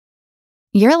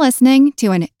You're listening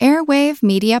to an Airwave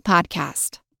Media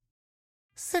Podcast.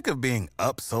 Sick of being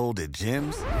upsold at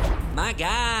gyms? My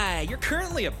guy, you're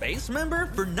currently a base member.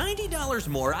 For $90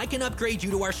 more, I can upgrade you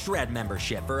to our Shred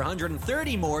membership. For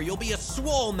 $130 more, you'll be a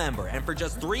Swole member. And for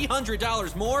just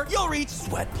 $300 more, you'll reach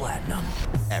Sweat Platinum.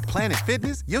 At Planet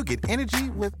Fitness, you'll get energy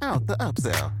without the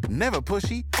upsell. Never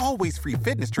pushy, always free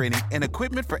fitness training and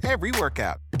equipment for every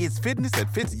workout. It's fitness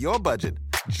that fits your budget.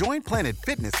 Join Planet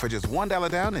Fitness for just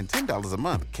 $1 down and $10 a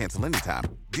month. Cancel anytime.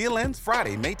 Deal ends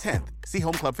Friday, May 10th. See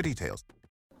Home Club for details.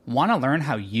 Want to learn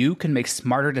how you can make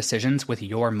smarter decisions with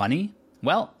your money?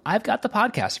 Well, I've got the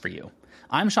podcast for you.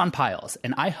 I'm Sean Piles,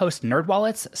 and I host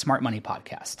NerdWallet's Smart Money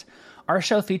Podcast. Our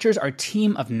show features our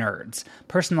team of nerds,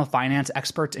 personal finance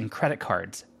experts in credit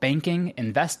cards, banking,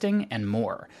 investing, and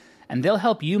more. And they'll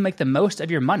help you make the most of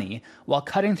your money while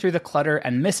cutting through the clutter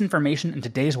and misinformation in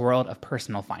today's world of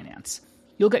personal finance.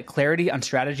 You'll get clarity on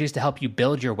strategies to help you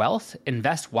build your wealth,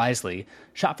 invest wisely,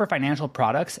 shop for financial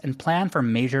products, and plan for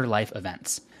major life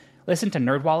events. Listen to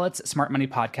NerdWallet's Smart Money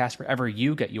Podcast wherever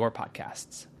you get your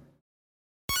podcasts.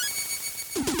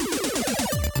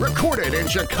 Recorded in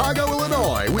Chicago,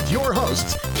 Illinois, with your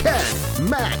hosts, Ken,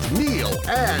 Matt, Neil,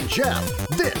 and Jeff.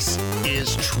 This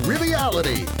is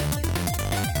Triviality.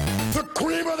 The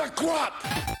cream of the crop!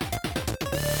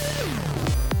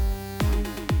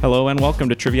 Hello and welcome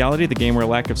to Triviality, the game where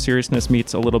lack of seriousness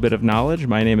meets a little bit of knowledge.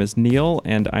 My name is Neil,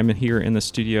 and I'm here in the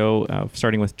studio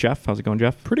starting with Jeff. How's it going,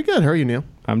 Jeff? Pretty good. How are you, Neil?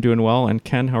 I'm doing well. And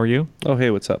Ken, how are you? Oh,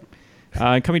 hey, what's up?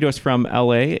 Coming to us from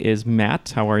LA is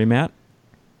Matt. How are you, Matt?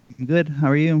 Good. How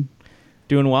are you?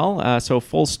 Doing well. So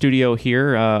full studio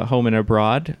here, home and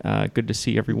abroad. Good to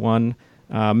see everyone.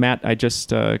 Matt, I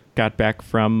just got back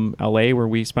from LA where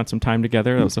we spent some time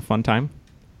together. That was a fun time.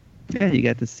 Yeah, you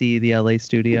got to see the LA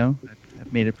studio.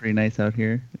 I've made it pretty nice out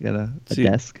here. We got a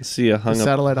desk. See a hung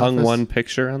one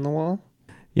picture on the wall.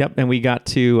 Yep, and we got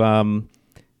to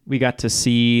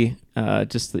see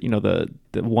just the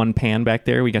one pan back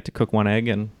there. We got to cook one egg,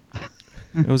 and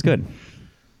it was good.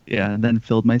 Yeah, and then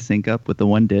filled my sink up with the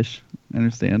one dish. I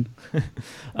understand.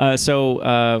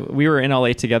 So we were in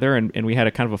LA together, and we had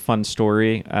a kind of a fun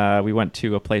story. We went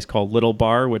to a place called Little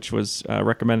Bar, which was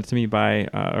recommended to me by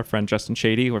our friend Justin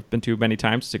Shady, who I've been to many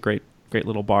times. It's a great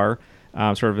little bar,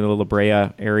 sort of in the La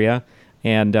Brea area.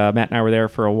 And Matt and I were there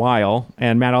for a while.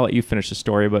 And Matt, I'll let you finish the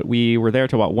story, but we were there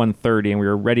till about 1:30, and we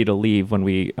were ready to leave when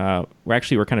we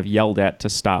were kind of yelled at to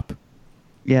stop.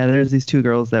 Yeah, there's these two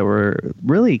girls that were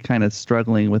really kind of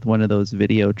struggling with one of those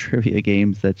video trivia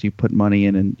games that you put money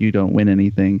in and you don't win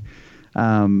anything.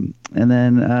 And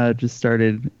then just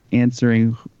started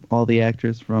answering all the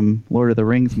actors from Lord of the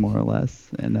Rings, more or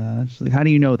less. And she's like, how do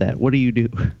you know that? What do you do?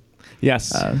 Yes.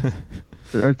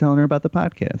 Started telling her about the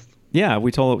podcast. Yeah,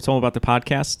 we told them about the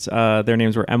podcasts. Their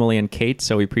names were Emily and Kate,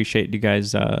 so we appreciate you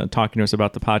guys talking to us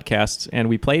about the podcasts. And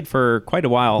we played for quite a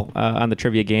while on the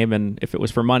trivia game, and if it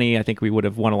was for money, I think we would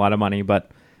have won a lot of money. But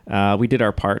we did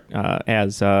our part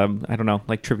as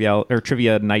like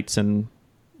trivia knights in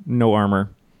no armor.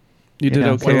 You did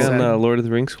okay on Lord of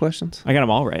the Rings questions? I got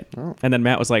them all right. Oh. And then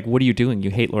Matt was like, "What are you doing? You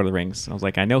hate Lord of the Rings." I was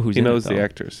like, "I know who's in it." He knows the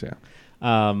actors, yeah.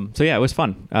 So yeah, it was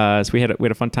fun. So we had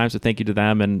a fun time. So thank you to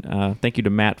them, and thank you to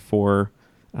Matt for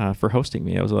hosting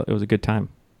me. It was a good time.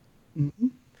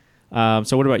 Mm-hmm.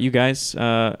 So what about you guys?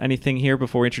 Anything here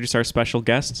before we introduce our special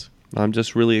guests? I'm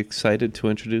just really excited to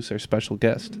introduce our special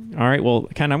guest. All right. Well,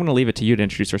 Ken, I'm going to leave it to you to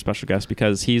introduce our special guest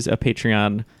because he's a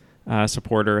Patreon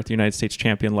supporter at the United States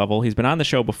champion level. He's been on the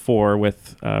show before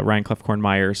with Ryan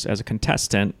Clefcorn-Myers as a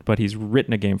contestant, but he's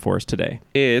written a game for us today.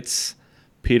 It's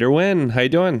Peter Wynn. How you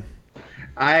doing?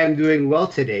 I am doing well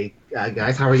today,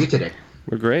 guys. How are you today?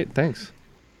 We're great, thanks.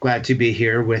 Glad to be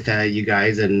here with you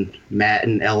guys and Matt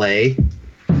in LA.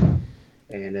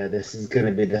 And this is going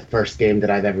to be the first game that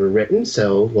I've ever written,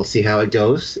 so we'll see how it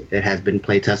goes. It has been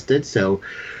play tested, so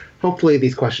hopefully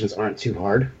these questions aren't too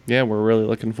hard. Yeah, we're really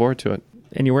looking forward to it.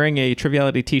 And you're wearing a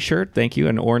Triviality t-shirt. Thank you.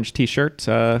 An orange t-shirt,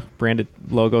 branded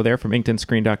logo there from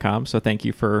inktoonscreen.com. So thank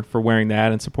you for wearing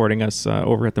that and supporting us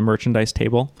over at the merchandise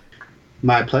table.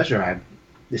 My pleasure.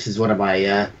 This is one of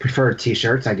my preferred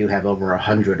t-shirts. I do have over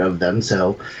 100 of them.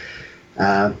 So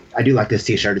I do like this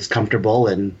t-shirt. It's comfortable,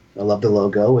 and I love the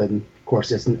logo. And, of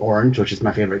course, it's an orange, which is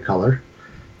my favorite color.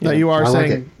 Now, you are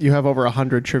saying you have over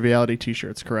 100 Triviality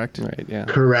t-shirts, correct? Right, yeah.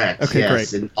 Correct, okay,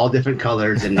 yes. Great. In all different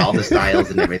colors and all the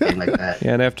styles and everything like that.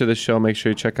 Yeah, and after the show, make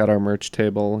sure you check out our merch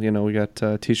table. You know, we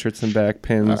got t-shirts and back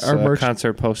pins, our merch,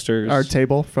 concert posters. Our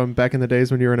table from back in the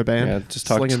days when you were in a band. Yeah, just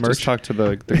talk to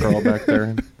the girl back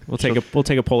there. We'll take a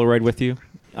Polaroid with you.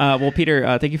 Well,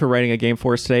 Peter, thank you for writing a game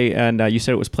for us today. And you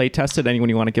said it was play tested. Anyone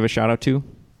you want to give a shout out to?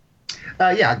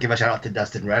 Yeah, I'll give a shout out to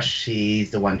Dustin Rush.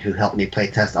 He's the one who helped me play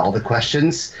test all the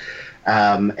questions.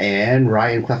 And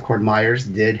Ryan Clefcord Myers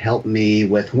did help me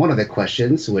with one of the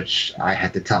questions, which I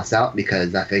had to toss out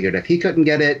because I figured if he couldn't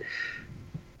get it,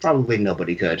 probably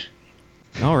nobody could.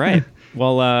 All right.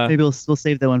 Well, maybe we'll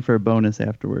save that one for a bonus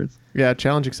afterwards. Yeah,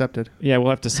 challenge accepted. Yeah,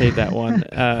 we'll have to save that one.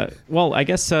 Well, I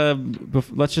guess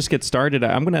let's just get started.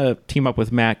 I'm going to team up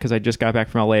with Matt because I just got back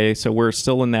from LA, so we're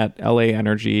still in that LA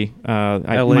energy.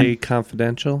 LA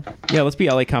Confidential? Yeah, let's be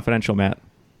LA Confidential, Matt.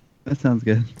 That sounds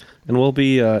good. And we'll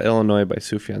be Illinois by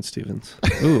Sufjan Stevens.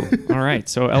 Ooh, all right.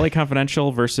 So LA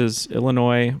Confidential versus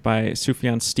Illinois by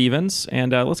Sufjan Stevens.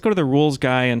 And let's go to the rules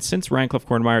guy. And since Ryan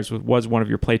Clefcord Myers was one of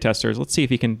your playtesters, let's see if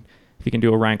he can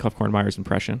do a Ryan Clefcord Myers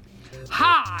impression.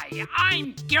 Hi,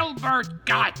 I'm Gilbert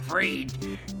Gottfried.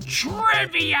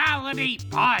 Triviality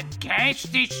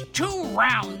Podcast is 2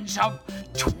 rounds of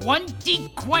 20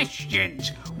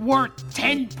 questions worth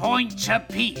 10 points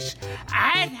apiece.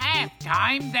 At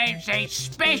halftime, there's a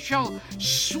special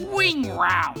swing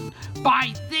round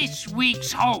by this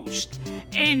week's host.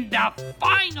 In the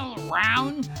final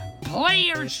round,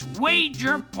 players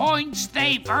wager points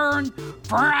they've earned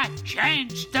for a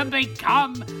chance to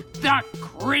become the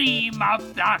cream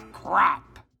of the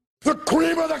crop. The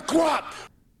cream of the crop!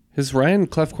 His Ryan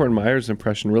Clefcord Myers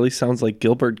impression really sounds like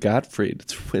Gilbert Gottfried.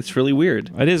 It's really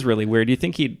weird. It is really weird. You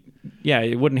think it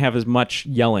wouldn't have as much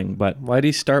yelling, but... Why'd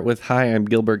he start with, "Hi, I'm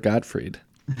Gilbert Gottfried"?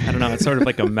 I don't know. It's sort of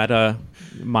like a meta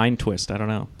mind twist. I don't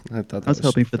know. I was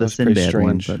hoping for the Sinbad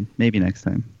one, but maybe next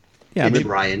time. Yeah, it's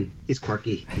Ryan. He's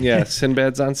quirky. Yeah,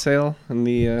 Sinbad's on sale in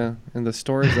the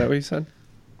store. Is that what you said?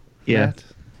 Yeah. Matt?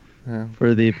 Yeah.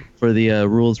 For the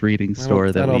rules reading store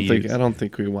I don't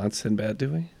think we want Sinbad,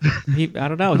 do we? I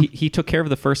don't know. He took care of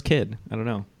the first kid. I don't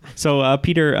know. So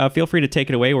Peter, feel free to take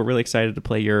it away. We're really excited to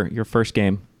play your first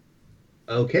game.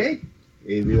 Okay.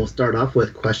 We will start off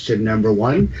with question number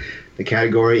 1. The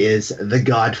category is The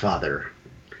Godfather.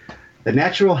 The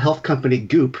natural health company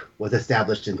Goop was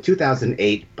established in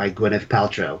 2008 by Gwyneth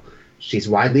Paltrow. She's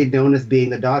widely known as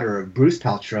being the daughter of Bruce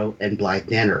Paltrow and Blythe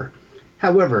Danner.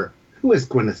 However, who is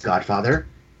Gwyneth's godfather?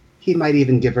 He might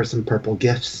even give her some purple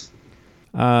gifts.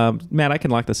 Matt, I can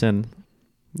lock this in.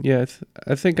 Yeah,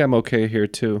 I think I'm okay here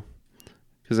too,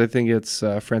 because I think it's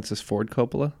Francis Ford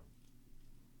Coppola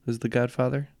is the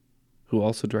godfather, who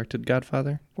also directed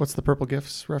Godfather. What's the purple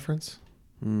gifts reference?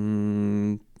 I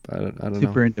don't know.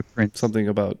 Super into Prince. Something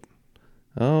about...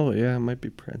 Oh, yeah, it might be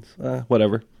Prince.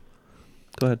 Whatever.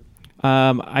 Go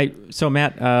ahead.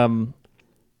 Matt,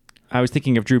 I was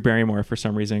thinking of Drew Barrymore for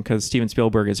some reason because Steven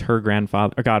Spielberg is her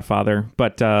godfather,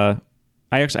 but I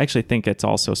actually think it's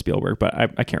also Spielberg, but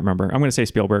I can't remember. I'm going to say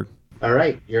Spielberg. All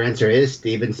right, your answer is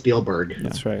Steven Spielberg. Yeah.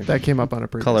 That's right. That came up on a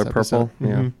previous Color episode. Purple.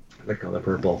 Yeah. The Color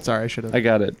Purple. Sorry, I should have. I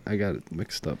got it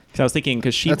mixed up. So I was thinking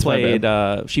because she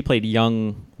played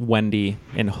young Wendy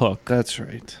in Hook. That's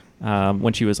right.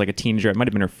 When she was like a teenager, it might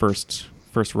have been her first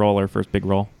role or first big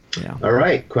role. Yeah. All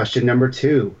right, question number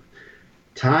 2.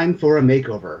 Time for a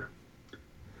makeover.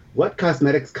 What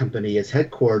cosmetics company is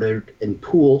headquartered in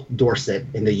Poole, Dorset,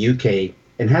 in the UK,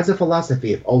 and has a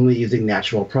philosophy of only using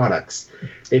natural products?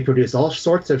 They produce all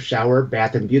sorts of shower,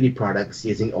 bath, and beauty products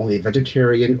using only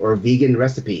vegetarian or vegan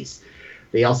recipes.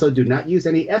 They also do not use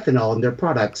any ethanol in their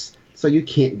products, so you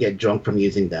can't get drunk from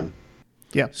using them.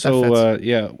 Yeah. So,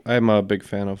 I'm a big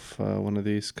fan of one of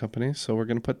these companies, so we're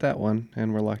going to put that one,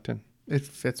 and we're locked in. It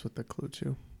fits with the clue,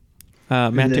 too.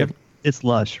 Matt, it's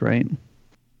Lush, right?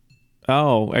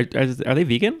 Oh, are they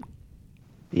vegan?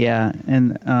 Yeah,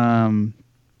 and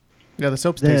yeah, the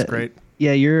soaps taste great.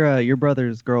 Yeah, your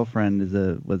brother's girlfriend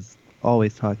was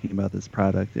always talking about this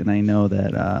product, and I know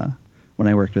that when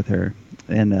I worked with her,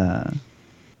 and a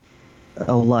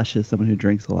Lush is someone who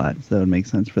drinks a lot, so it makes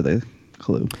sense for the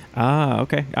clue.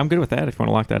 Okay, I'm good with that. If you want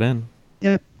to lock that in.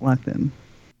 Yep, locked in.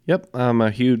 Yep, I'm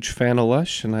a huge fan of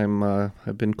Lush, and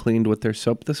I've been cleaned with their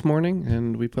soap this morning,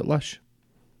 and we put Lush.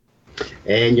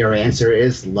 And your answer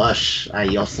is Lush.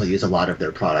 I also use a lot of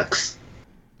their products.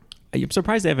 I'm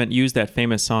surprised they haven't used that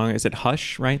famous song. Is it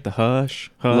Hush, right? The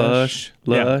Hush. Lush,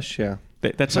 yeah.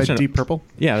 That's such Deep Purple?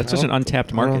 Yeah, that's such an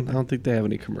untapped market. I don't think they have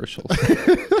any commercials.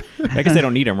 I guess they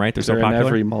don't need them, right? They're so popular. In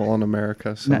every mall in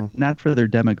America. So. Not for their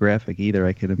demographic either,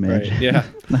 I can imagine. Right, yeah.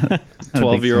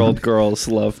 12-year-old girls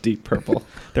love Deep Purple.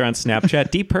 They're on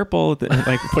Snapchat. Deep Purple,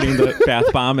 like putting the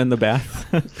bath bomb in the bath.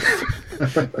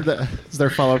 Is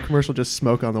their follow-up commercial just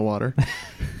smoke on the water?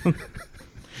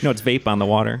 No, it's vape on the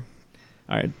water.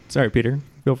 All right. Sorry, Peter.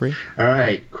 Feel free. All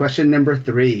right. Question number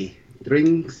 3.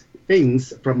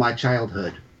 Things from my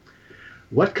childhood.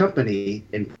 What company,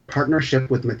 in partnership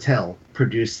with Mattel,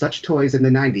 produced such toys in the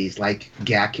 90s like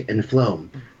Gak and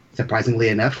Floam? Surprisingly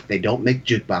enough, they don't make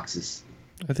jukeboxes.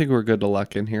 I think we're good to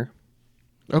lock in here.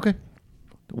 Okay.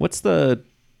 What's the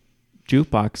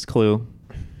jukebox clue?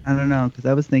 I don't know, because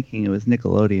I was thinking it was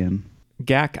Nickelodeon.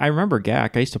 GAC. I remember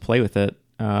GAC. I used to play with it.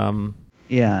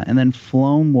 Yeah, and then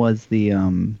Floam was the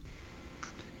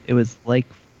it was like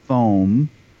foam,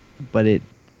 but it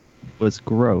was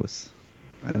gross.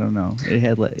 I don't know.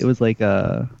 It was like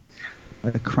a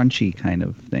crunchy kind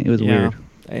of thing. It was weird.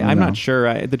 I'm not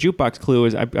sure. The jukebox clue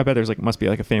is I bet there's must be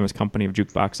a famous company of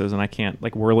jukeboxes, and I can't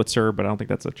Wurlitzer, but I don't think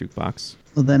that's a jukebox.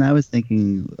 Well, then I was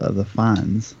thinking of the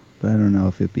Fonz, but I don't know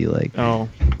if it'd be like.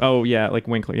 Oh yeah, like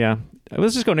Winkler. Yeah,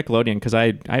 let's just go Nickelodeon because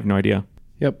I have no idea.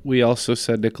 Yep, we also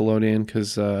said Nickelodeon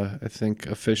because I think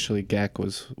officially GAC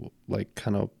was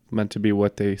kind of meant to be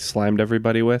what they slimed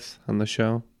everybody with on the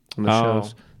show,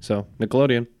 shows. So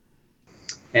Nickelodeon.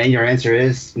 And your answer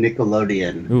is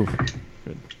Nickelodeon. Ooh,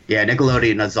 good. Yeah,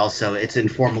 Nickelodeon is also, it's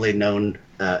informally known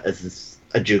as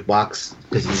a jukebox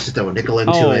because you just throw a nickel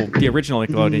into it. The original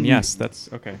Nickelodeon. Yes,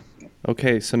 that's okay.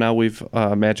 Okay, so now we've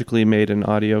magically made an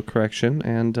audio correction,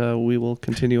 and we will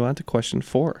continue on to question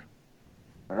 4.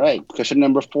 All right, question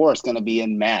number 4 is going to be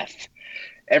in math.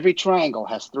 Every triangle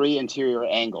has 3 interior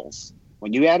angles.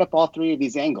 When you add up all 3 of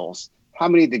these angles, how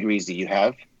many degrees do you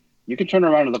have? You can turn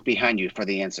around and look behind you for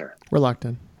the answer. We're locked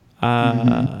in.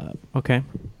 Okay.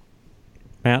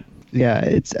 Matt? Yeah,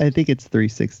 I think it's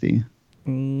 360.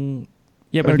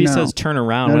 Yeah, but if he says turn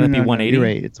around, wouldn't it be 180? You're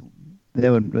right.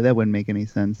 That wouldn't make any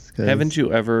sense. Haven't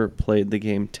you ever played the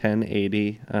game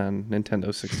 1080 on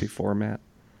Nintendo 64, Matt?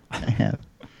 I have.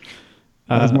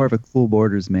 I was more of a Cool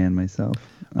Borders man myself.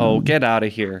 Get out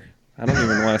of here. I don't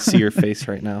even want to see your face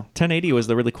right now. 1080 was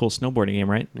the really cool snowboarding game,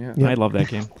 right? Yeah. I love that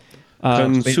game.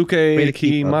 Kensuke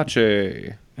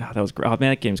Kimachi. That was great. Oh,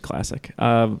 man, that game's classic.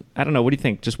 I don't know. What do you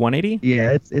think? Just 180?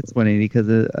 Yeah, it's 180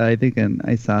 because I think an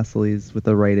isosceles with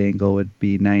the right angle would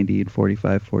be 90 and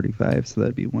 45, 45, so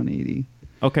that'd be 180.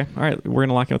 Okay. All right. We're going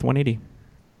to lock in with 180.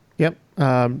 Yep.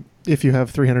 If you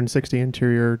have 360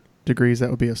 interior degrees, that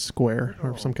would be a square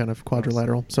or some kind of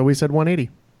quadrilateral. So we said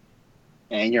 180.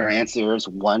 And your answer is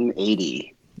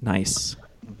 180. Nice.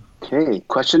 Okay,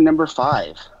 question number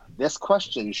 5. This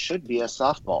question should be a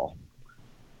softball.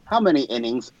 How many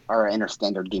innings are in our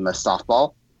standard game of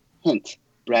softball? Hint,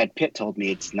 Brad Pitt told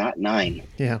me it's not 9.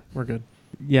 Yeah, we're good.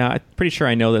 Yeah, I'm pretty sure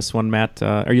I know this one, Matt.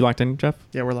 Are you locked in, Jeff?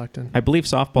 Yeah, we're locked in. I believe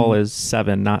softball is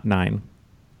 7, not 9.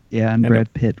 Yeah, and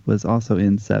Brad Pitt was also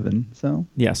in 7, so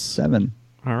yes, 7.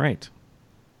 All right.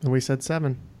 And we said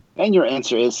 7. And your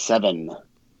answer is 7. All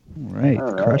right.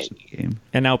 Crushing the game.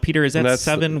 And now, Peter, is that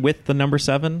 7 with the number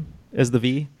 7 as the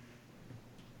V?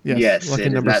 Yes,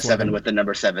 it is not 7 with the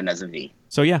number 7 as a V.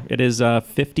 So, yeah, it is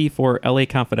 50 for LA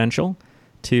Confidential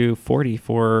to 40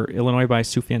 for Illinois by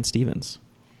Sufjan Stevens.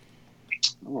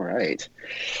 All right.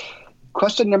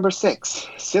 Question number 6,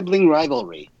 sibling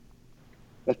rivalry.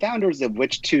 The founders of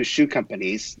which 2 shoe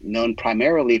companies, known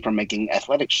primarily for making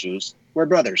athletic shoes, were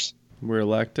brothers? We're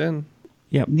locked in.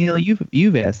 Yep. Neil,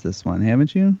 you've asked this one,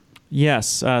 haven't you?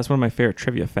 Yes, it's one of my favorite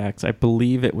trivia facts. I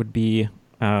believe it would be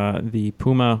the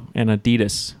Puma and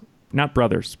Adidas, not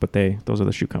brothers, but those are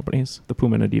the shoe companies. The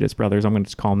Puma and Adidas brothers. I'm going to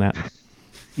just call them that.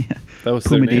 Yeah, that was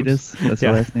Puma their names. Adidas. That's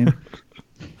the last name.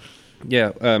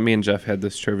 Yeah, me and Jeff had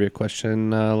this trivia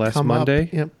question last Monday.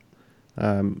 Yep.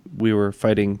 We were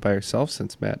fighting by ourselves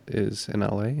since Matt is in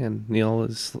LA and Neil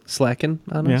is slacking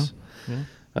on us.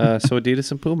 Yeah. So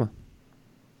Adidas and Puma.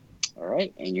 All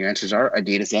right, and your answers are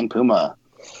Adidas and Puma.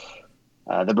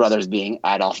 The brothers being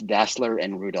Adolf Dassler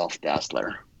and Rudolf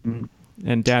Dassler.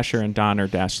 And Dasher and Donner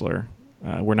Dassler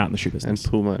were not in the shoe business.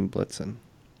 And Puma and Blitzen.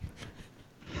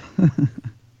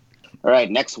 All right,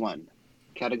 next one.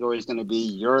 Category is going to be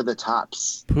You're the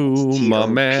Tops.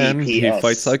 Pumaman, he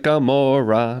fights like a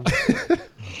moron.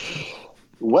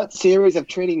 What series of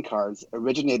trading cards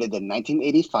originated in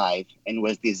 1985 and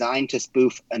was designed to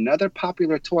spoof another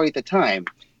popular toy at the time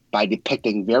by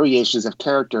depicting variations of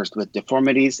characters with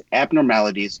deformities,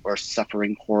 abnormalities, or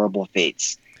suffering horrible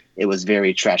fates? It was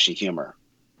very trashy humor.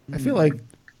 I feel like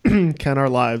Ken, our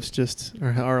lives just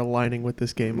are aligning with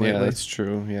this game lately. Yeah, that's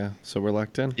true. Yeah, so we're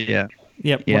locked in. Yeah.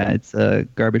 Yep. Yeah, it's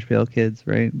Garbage Pail Kids,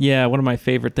 right? Yeah, one of my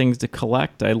favorite things to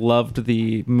collect. I loved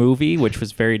the movie, which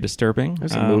was very disturbing.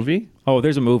 There's a movie? Oh,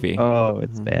 there's a movie. Oh,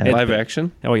 it's bad. Live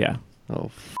action? Oh, yeah.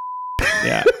 Oh,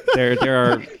 yeah.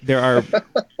 There are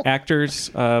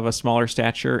actors of a smaller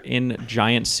stature in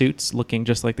giant suits looking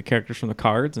just like the characters from the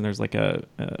cards, and there's like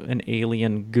an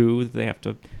alien goo that they have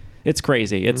to... It's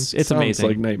crazy. It's amazing. Sounds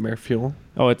like nightmare fuel.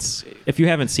 Oh, if you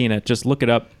haven't seen it, just look it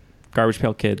up. Garbage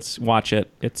Pail Kids, watch it.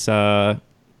 It's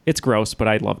It's gross, but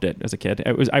I loved it as a kid.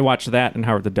 I watched that and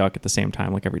Howard the Duck at the same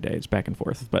time, like every day. It's back and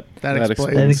forth. But That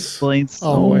explains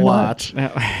so a lot.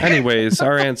 Anyways,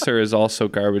 our answer is also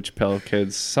Garbage Pail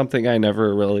Kids. Something I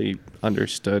never really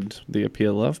understood the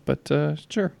appeal of, but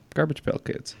sure, Garbage Pail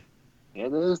Kids.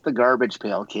 It is the Garbage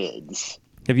Pail Kids.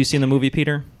 Have you seen the movie,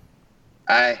 Peter?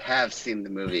 I have seen the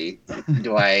movie.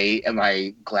 Am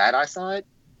I glad I saw it?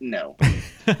 No.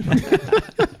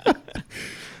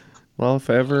 Well, if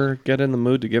I ever get in the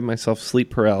mood to give myself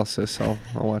sleep paralysis, I'll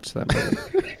watch that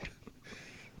movie.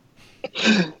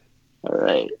 All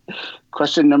right.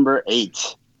 Question number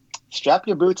 8. Strap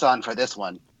your boots on for this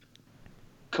one.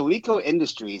 Coleco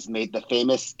Industries made the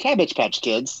famous Cabbage Patch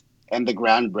Kids and the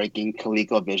groundbreaking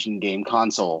ColecoVision game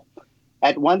console.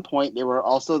 At one point, they were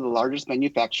also the largest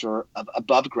manufacturer of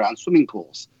above-ground swimming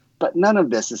pools. But none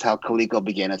of this is how Coleco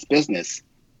began its business.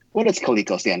 What does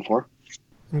Coleco stand for?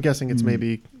 I'm guessing it's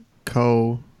maybe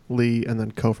Co-Lee and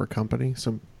then Co for company.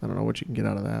 So I don't know what you can get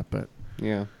out of that, but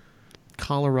yeah.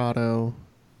 Colorado.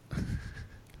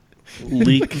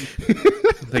 Leek.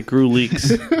 They grew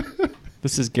leeks.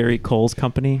 This is Gary Cole's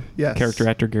company? Yes. Character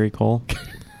actor Gary Cole?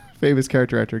 Famous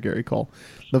character actor Gary Cole.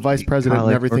 The vice president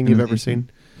and everything you've ever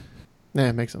seen.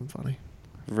 It makes them funny.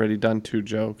 I've already done 2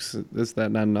 jokes. Is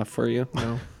that not enough for you?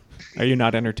 No. Are you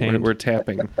not entertained? We're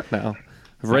tapping now.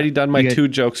 I've already done my 2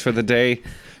 jokes for the day.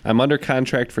 I'm under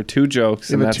contract for 2 jokes,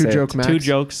 and that's it. 2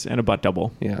 jokes and a butt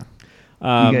double. Yeah.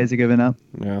 You guys are giving up?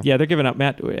 Yeah, they're giving up.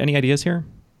 Matt, any ideas here?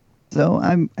 So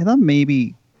I thought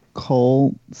maybe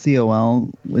Cole, C-O-L,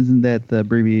 wasn't that the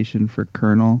abbreviation for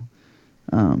Colonel?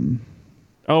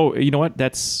 Oh, you know what?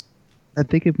 I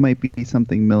think it might be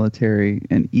something military,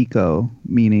 and eco,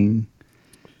 meaning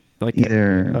like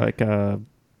either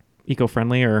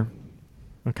eco-friendly or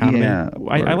economy. Yeah,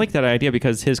 I like that idea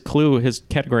because his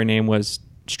category name was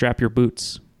strap your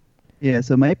boots. Yeah,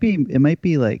 so it might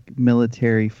be like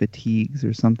military fatigues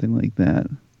or something like that.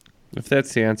 If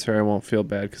that's the answer, I won't feel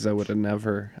bad because I would have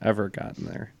never, ever gotten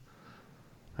there.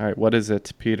 All right, what is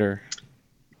it, Peter?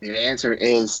 The answer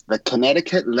is the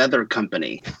Connecticut Leather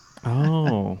Company.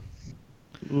 Oh.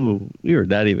 Ooh, we were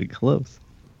not even close.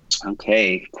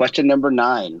 Okay, question number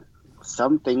 9.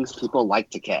 Some things people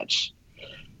like to catch.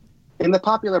 In the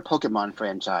popular Pokemon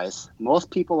franchise,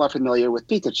 most people are familiar with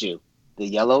Pikachu, the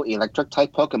yellow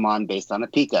electric-type Pokemon based on a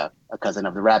Pika, a cousin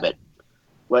of the rabbit.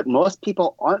 What most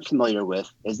people aren't familiar with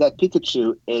is that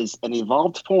Pikachu is an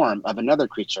evolved form of another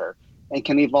creature and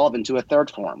can evolve into a third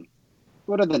form.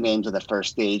 What are the names of the first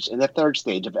stage and the third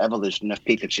stage of evolution of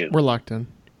Pikachu? We're locked in.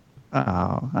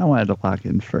 Oh, I wanted to lock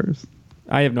in first.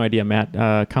 I have no idea, Matt.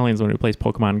 Colleen's the one who plays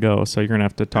Pokemon Go, so you're going to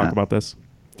have to talk about this.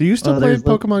 Do you still play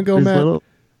Pokemon Go, Matt?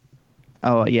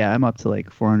 Oh, yeah, I'm up to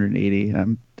like 480.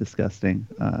 I'm disgusting.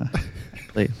 I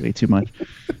play way too much.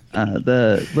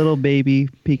 The little baby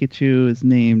Pikachu is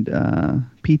named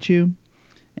Pichu,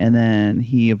 and then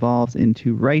he evolves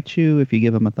into Raichu if you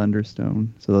give him a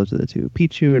Thunderstone. So those are the 2,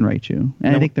 Pichu and Raichu.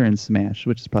 And I think they're in Smash,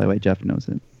 which is probably why Jeff knows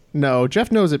it. No,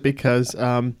 Jeff knows it because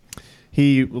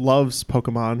he loves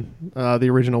Pokemon, the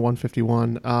original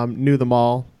 151, knew them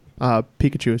all.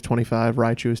 Pikachu is 25,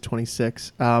 Raichu is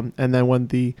 26. And then when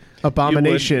the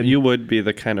Abomination... You would be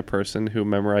the kind of person who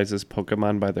memorizes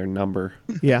Pokemon by their number.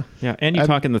 Yeah. Yeah, and you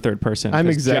talk in the third person. I'm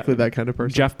exactly that kind of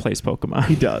person. Jeff plays Pokemon.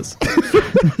 He does.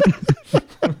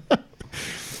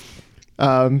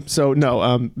 So no,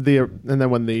 and then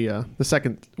when the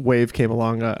second wave came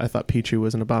along, I thought Pichu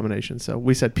was an abomination. So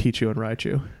we said Pichu and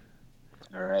Raichu.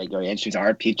 All right, your answers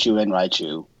are Pichu and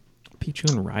Raichu. Pichu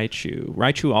and Raichu.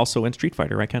 Raichu also in Street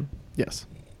Fighter, right, Ken? Yes.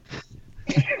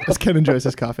 As Ken enjoys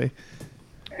his coffee.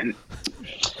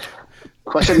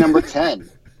 Question number 10.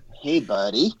 Hey,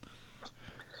 buddy.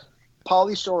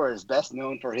 Pauly Shore is best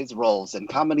known for his roles in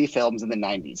comedy films in the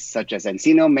 90s, such as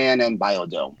Encino Man and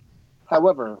Biodome.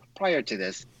 However, prior to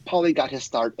this, Pauly got his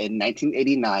start in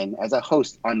 1989 as a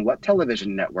host on what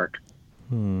television network?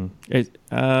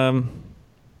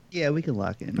 Yeah, we can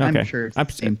lock in. Okay. I'm sure it's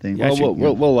the same thing. Yeah,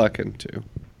 we'll lock in too.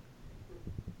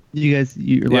 You're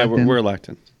locked in? We're locked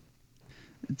in.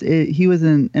 He was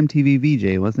an MTV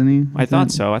VJ, wasn't he? I thought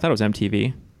so. I thought it was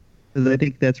MTV. Because I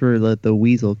think that's where the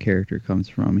Weasel character comes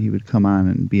from. He would come on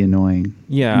and be annoying.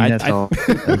 Yeah, that's all.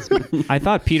 I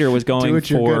thought Peter was going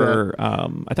for.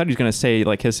 I thought he was going to say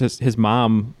like his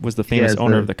mom was the famous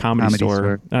owner of the comedy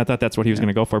store. And I thought that's what he was going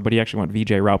to go for, but he actually went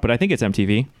VJ route. But I think it's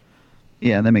MTV.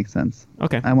 Yeah, that makes sense.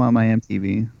 Okay. I want my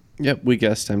MTV. Yep, we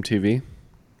guessed MTV.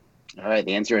 All right,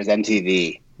 the answer is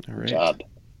MTV. All right. Good job.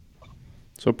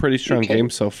 So pretty strong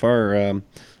game so far.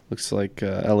 Looks like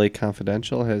LA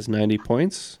Confidential has 90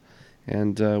 points,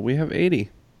 and we have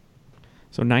 80.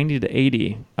 So 90 to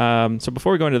 80. So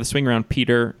before we go into the swing round,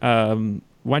 Peter,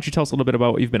 why don't you tell us a little bit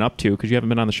about what you've been up to? Because you haven't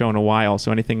been on the show in a while.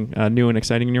 So anything new and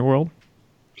exciting in your world?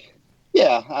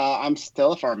 Yeah, I'm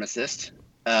still a pharmacist,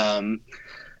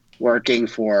 working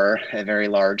for a very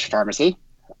large pharmacy.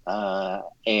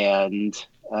 And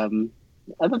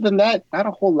other than that, not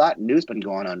a whole lot new's been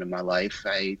going on in my life.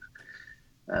 I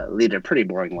lead a pretty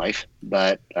boring life,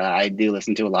 but I do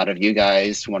listen to a lot of you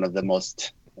guys. One of the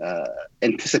most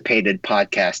anticipated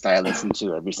podcasts I listen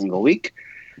to every single week.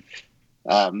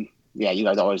 Yeah, you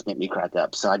guys always make me crack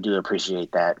up, so I do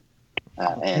appreciate that.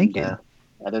 Thank you.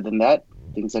 Other than that,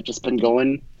 things have just been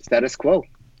going status quo.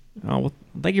 Oh, well,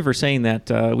 thank you for saying that.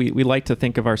 We like to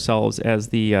think of ourselves as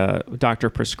the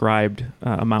doctor-prescribed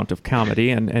amount of comedy,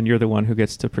 and you're the one who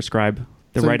gets to prescribe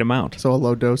the right amount. So a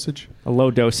low dosage? A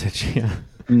low dosage, yeah.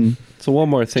 So one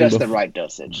more thing. Just the right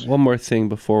dosage. One more thing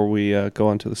before we go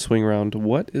on to the swing round.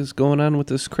 What is going on with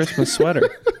this Christmas sweater?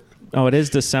 Oh, it is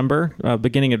December,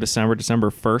 beginning of December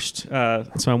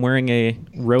 1st. So I'm wearing a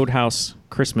Roadhouse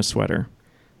Christmas sweater.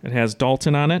 It has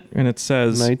Dalton on it, and it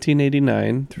says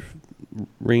 1989,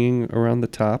 ringing around the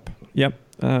top. Yep.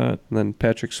 And then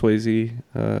Patrick Swayze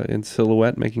in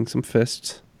silhouette making some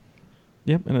fists.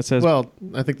 Yep, and it says... Well,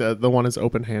 I think the one is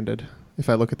open-handed, if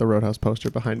I look at the Roadhouse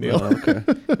poster behind Neil. Oh, okay.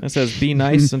 It says, be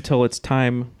nice until it's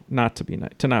time not to be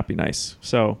nice.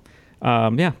 So,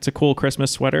 yeah, it's a cool Christmas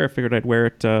sweater. I figured I'd wear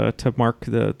it to mark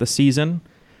the season.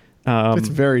 It's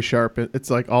very sharp.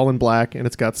 It's like all in black, and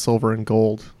it's got silver and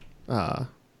gold.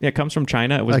 Yeah, it comes from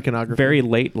China. It was iconography. very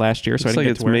late last year, so Looks I didn't like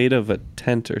get it's to wear made of a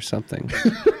tent or something.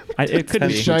 It could the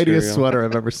be shiniest material. sweater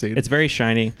I've ever seen. It's very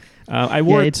shiny. I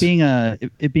wore it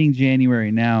being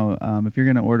January now. If you're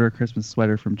gonna order a Christmas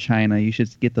sweater from China, you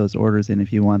should get those orders in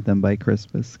if you want them by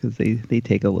Christmas, because they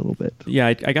take a little bit. Yeah,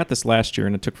 I got this last year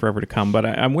and it took forever to come, but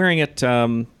I'm wearing it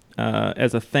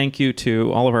as a thank you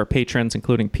to all of our patrons,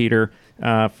 including Peter,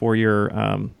 for your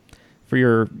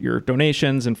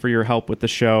donations and for your help with the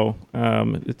show.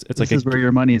 This is where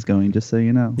your money is going, just so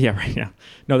you know. Yeah, right. Yeah.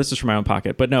 No, this is from my own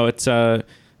pocket, but no, it's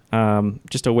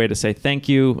just a way to say thank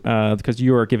you because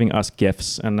you are giving us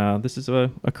gifts, and this is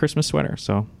a Christmas sweater,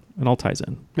 so it all ties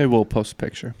in. Maybe we'll post a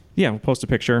picture. Yeah, we'll post a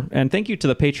picture, and thank you to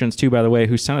the patrons too, by the way,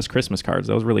 who sent us Christmas cards.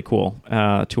 That was really cool.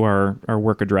 To our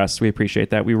work address, we appreciate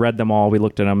that. We read them all, we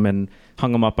looked at them, and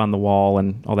hung them up on the wall,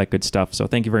 and all that good stuff. So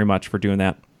thank you very much for doing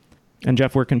that. And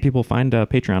Jeff, where can people find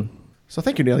Patreon? So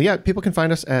thank you, Neil. Yeah, people can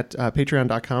find us at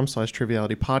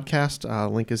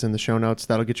patreon.com/trivialitypodcast. Link is in the show notes.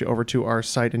 That'll get you over to our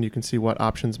site, and you can see what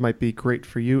options might be great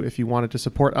for you if you wanted to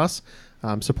support us.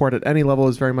 Support at any level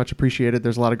is very much appreciated.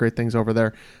 There's a lot of great things over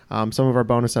there. Some of our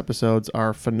bonus episodes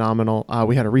are phenomenal.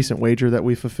 We had a recent wager that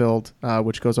we fulfilled,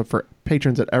 which goes up for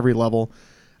patrons at every level,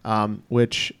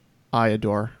 which I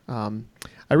adore.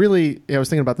 I was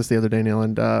thinking about this the other day, Neil,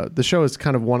 and the show is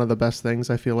kind of one of the best things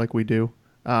I feel like we do.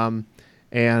 And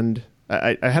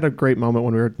I had a great moment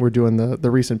when we were doing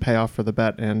the recent payoff for the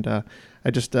bet, and I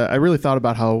really thought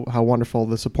about how wonderful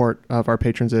the support of our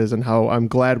patrons is, and how I'm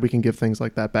glad we can give things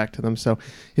like that back to them. So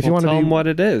if you want to tell them what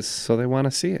it is, so they want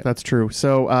to see it. That's true.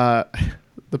 So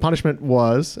the punishment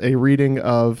was a reading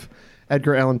of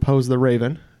Edgar Allan Poe's The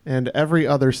Raven, and every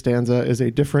other stanza is a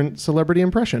different celebrity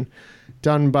impression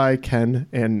done by Ken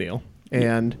and Neil.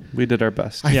 And we did our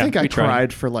best. I think I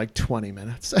cried for like 20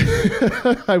 minutes.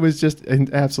 I was just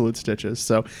in absolute stitches.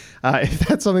 So if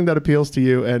that's something that appeals to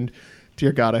you, and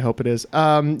dear God, I hope it is,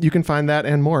 you can find that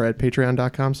and more at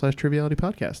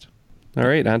patreon.com/trivialitypodcast. All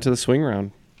right, on to the swing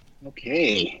round.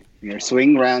 Okay. Your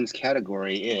swing rounds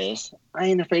category is I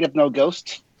ain't afraid of no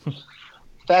ghost.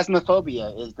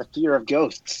 Phasmophobia is the fear of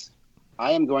ghosts.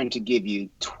 I am going to give you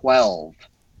 12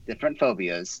 different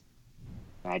phobias.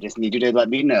 I just need you to let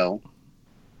me know,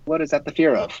 what is that the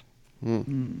fear of?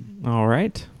 All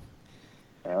right.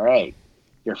 All right.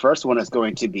 Your first one is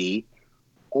going to be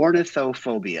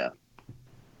ornithophobia.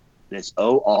 It's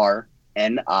ORNITHO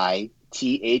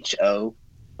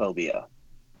phobia.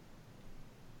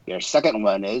 Your second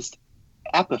one is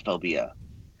apophobia.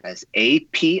 That's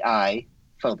API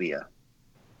phobia.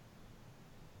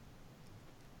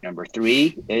 Number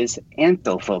 3 is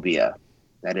anthophobia.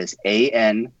 That is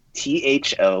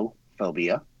ANTHO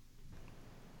phobia.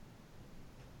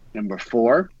 Number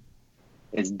 4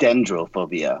 is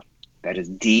dendrophobia. That is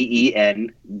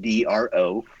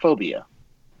DENDRO phobia.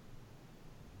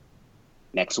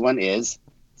 Next one is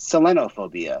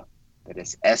selenophobia. That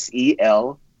is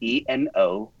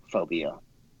SELENO phobia.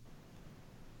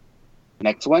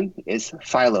 Next one is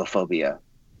philophobia.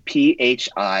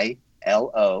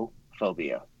 PHILO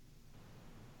phobia.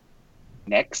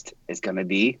 Next is going to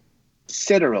be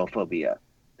siderophobia.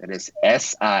 That is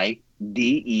SIDEROphobia.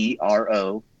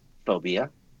 DERO phobia.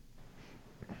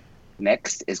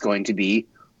 Next is going to be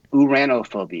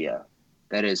uranophobia.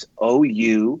 That is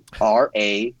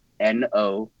OURANO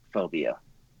phobia.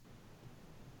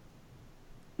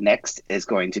 Next is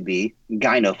going to be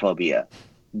gynophobia.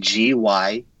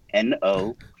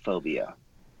 GYNO phobia.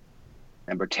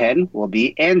 Number 10 will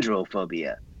be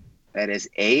androphobia. That is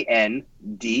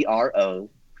ANDRO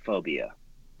phobia.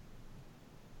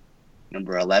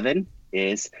 Number 11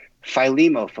 is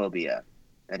philemophobia.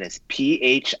 That is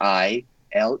PHILEMO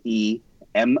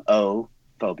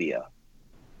phobia.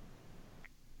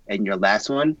 And your last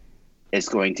one is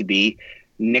going to be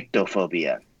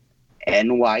nyctophobia.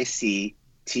 NYCTO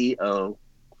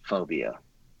phobia.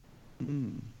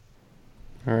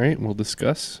 All right, we'll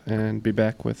discuss and be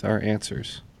back with our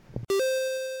answers.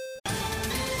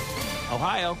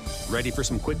 Ohio, ready for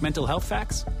some quick mental health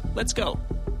facts? Let's go.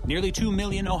 Nearly 2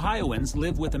 million Ohioans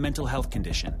live with a mental health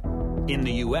condition. In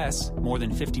the U.S., more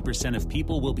than 50% of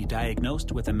people will be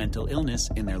diagnosed with a mental illness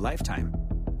in their lifetime.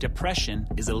 Depression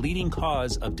is a leading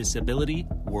cause of disability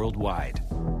worldwide.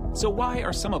 So why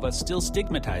are some of us still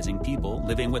stigmatizing people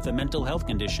living with a mental health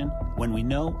condition when we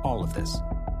know all of this?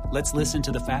 Let's listen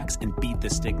to the facts and beat the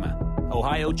stigma.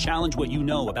 Ohio, challenge what you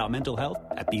know about mental health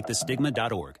at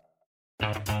beatthestigma.org.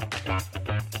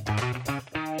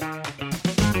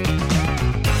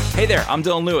 Hey there, I'm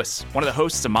Dylan Lewis, one of the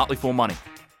hosts of Motley Fool Money.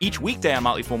 Each weekday on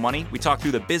Motley Fool Money, we talk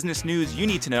through the business news you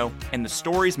need to know and the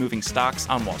stories moving stocks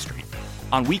on Wall Street.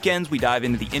 On weekends, we dive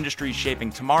into the industries shaping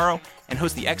tomorrow and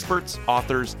host the experts,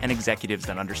 authors, and executives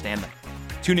that understand them.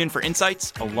 Tune in for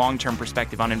insights, a long-term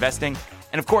perspective on investing,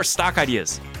 and of course, stock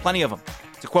ideas. Plenty of them.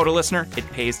 To quote a listener, it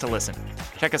pays to listen.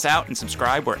 Check us out and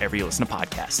subscribe wherever you listen to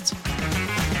podcasts.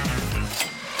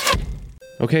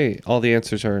 Okay, all the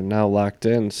answers are now locked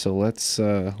in, so let's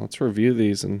review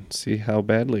these and see how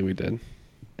badly we did.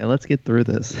 Yeah, let's get through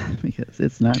this because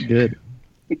it's not good.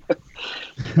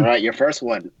 All right, your first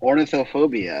one,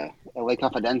 ornithophobia. LA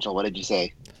Confidential, what did you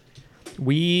say?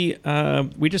 We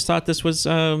just thought this was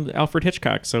Alfred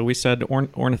Hitchcock, so we said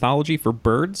ornithology for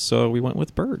birds, so we went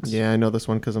with birds. Yeah, I know this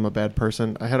one because I'm a bad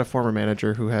person. I had a former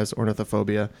manager who has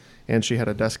ornithophobia, and she had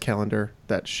a desk calendar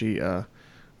that she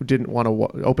didn't want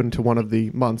to open to one of the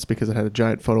months because it had a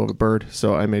giant photo of a bird,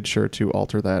 so I made sure to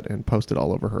alter that and post it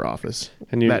all over her office.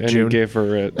 And you gave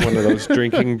her one of those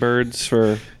drinking birds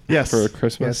for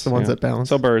Christmas? Yes, the ones that balance.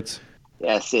 So birds.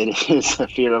 Yes, it is a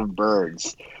fear of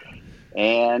birds.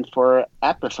 And for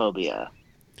apophobia,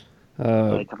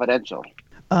 LA Confidential.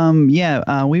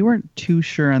 We weren't too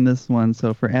sure on this one,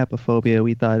 so for apophobia,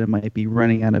 we thought it might be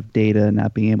running out of data and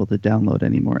not being able to download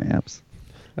any more apps.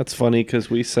 That's funny because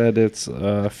we said it's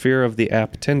fear of the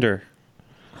app Tinder.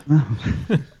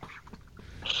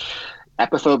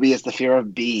 Apophobia is the fear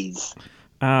of bees.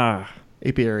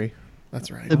 Apiary.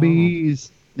 That's right. The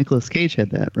bees. Nicolas Cage had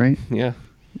that, right? Yeah.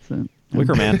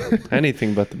 Wicker Man.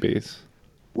 Anything but the bees.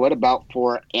 What about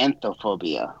for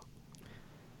anthophobia?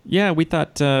 Yeah, we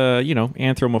thought, I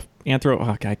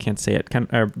can't say it.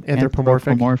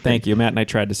 Anthropomorphic. Thank you, Matt, and I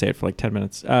tried to say it for like 10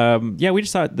 minutes. We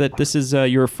just thought that this is,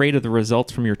 you're afraid of the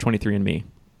results from your 23andMe.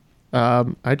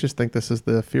 I just think this is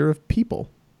the fear of people.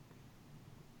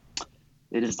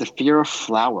 It is the fear of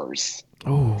flowers.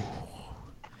 Oh.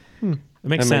 It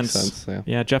makes sense.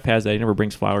 Yeah, Jeff has that. He never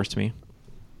brings flowers to me.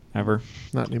 Ever.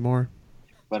 Not anymore.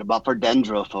 What about for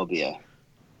dendrophobia?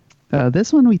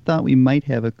 This one we thought we might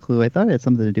have a clue. I thought it had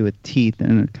something to do with teeth,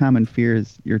 and a common fear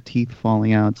is your teeth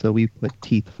falling out, so we put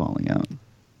teeth falling out.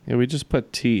 Yeah, we just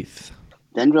put teeth.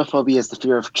 Dendrophobia is the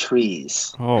fear of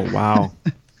trees. Oh, wow.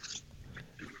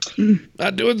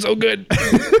 Not doing so good.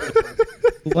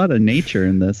 A lot of nature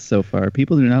in this so far.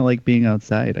 People do not like being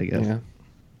outside, I guess. Yeah.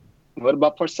 What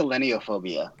about for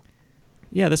seleniophobia?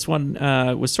 Yeah, this one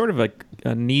was sort of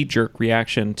a knee-jerk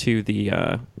reaction to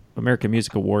the American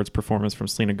Music Awards performance from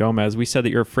Selena Gomez. We said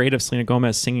that you're afraid of Selena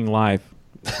Gomez singing live.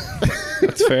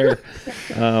 That's fair.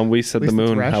 We said the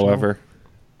moon, however.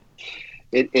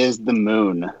 It is the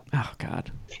moon. Oh,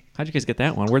 God. How'd you guys get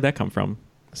that one? Where'd that come from?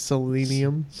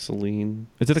 Selenium. Selene.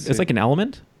 It's like an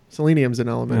element? Selenium's an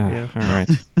element, yeah. All right.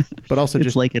 But also It's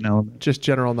just like an element. Just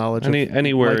general knowledge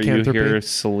anywhere of you lycanthropy. hear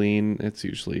Selene, it's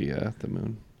usually the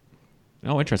moon.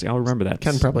 Oh, interesting. I'll remember that.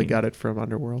 Ken probably got it from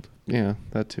Underworld. Yeah,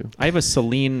 that too. I have a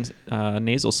Selene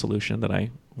nasal solution that I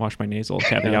wash my nasal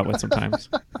cavity out with sometimes.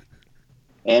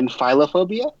 And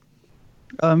philophobia?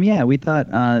 We thought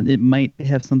it might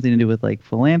have something to do with like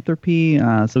philanthropy.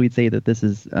 So we'd say that this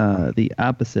is the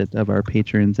opposite of our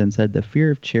patrons and said the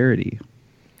fear of charity.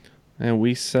 And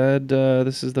we said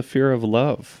this is the fear of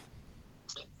love.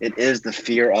 It is the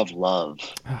fear of love.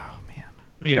 Oh, man.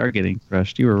 We are getting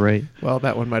crushed. You were right. Well,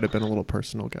 that one might have been a little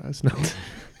personal, guys. No.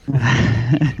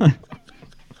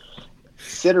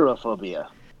 Siderophobia.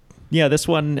 Yeah, this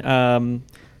one,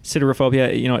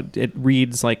 siderophobia, it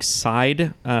reads like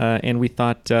side, and we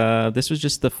thought this was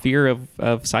just the fear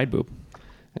of side boob.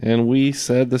 And we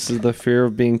said this is the fear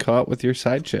of being caught with your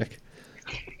side chick.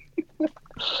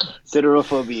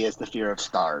 Siderophobia is the fear of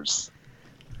stars.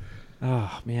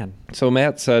 Oh man! So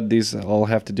Matt said these all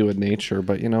have to do with nature,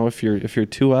 but if you're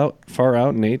too far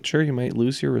out in nature, you might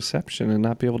lose your reception and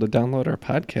not be able to download our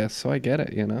podcast. So I get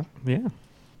it, Yeah.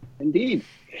 Indeed.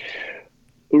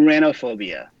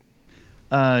 Uranophobia.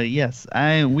 Yes,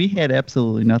 we had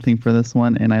absolutely nothing for this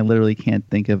one, and I literally can't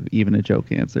think of even a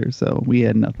joke answer, so we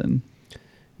had nothing.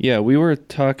 Yeah, we were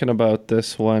talking about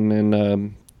this one,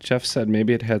 and Jeff said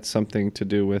maybe it had something to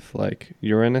do with like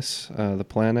Uranus, the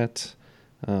planet,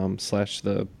 /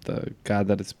 the god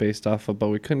that it's based off of, but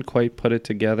we couldn't quite put it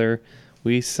together.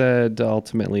 We said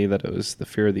ultimately that it was the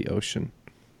fear of the ocean.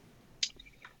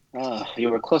 You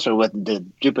were closer with the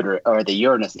Jupiter or the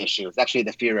Uranus issue. It's actually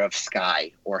the fear of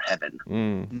sky or heaven.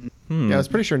 Yeah, I was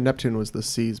pretty sure Neptune was the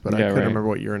seas, but I couldn't right. remember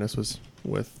what Uranus was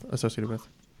associated with.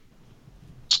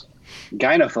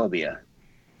 Gynophobia.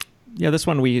 Yeah, this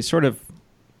one we sort of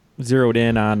zeroed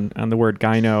in on the word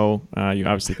gyno. You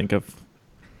obviously think of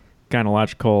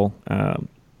gynecological,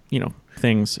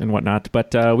 things and whatnot.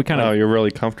 But we kind of... Oh, you're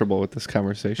really comfortable with this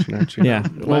conversation, aren't you? Yeah.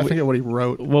 Well, I think of what he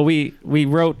wrote. Well, we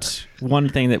wrote one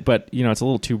thing that, but it's a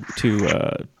little too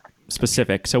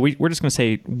specific. So we're just going to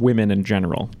say women in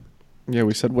general. Yeah,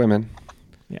 we said women.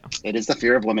 Yeah. It is the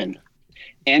fear of women.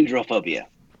 Androphobia.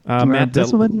 Matt,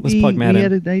 this one let's plug Matt we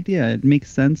in. had an idea. It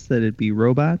makes sense that it'd be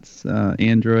robots,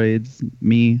 androids,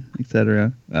 me,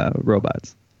 etc.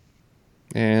 Robots.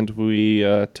 And we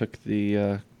took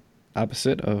the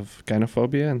opposite of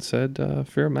gynophobia and said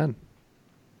fear of men.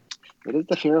 It is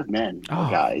the fear of men,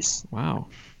 guys. Wow.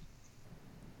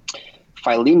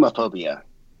 Philemophobia.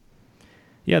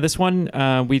 Yeah, this one,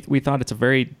 we thought it's a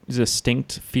very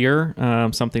distinct fear,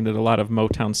 something that a lot of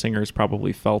Motown singers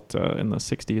probably felt in the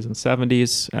 60s and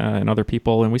 70s and other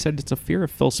people. And we said it's a fear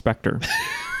of Phil Spector.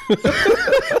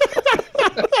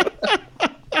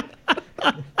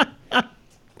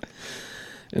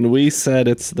 And we said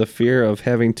it's the fear of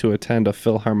having to attend a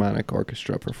Philharmonic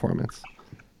Orchestra performance.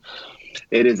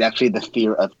 It is actually the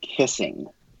fear of kissing.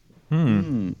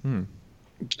 Phil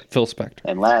Spector.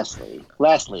 And lastly,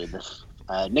 the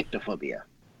nyctophobia.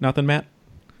 Nothing, Matt?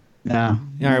 No.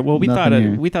 All right. Well, we nothing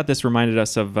thought here. this reminded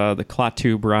us of the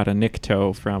Klaatu Barada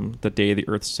Nikto from The Day the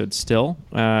Earth Stood Still.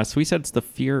 So we said it's the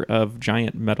fear of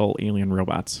giant metal alien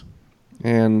robots.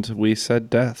 And we said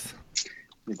death.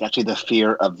 It's actually the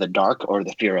fear of the dark or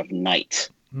the fear of night.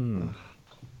 So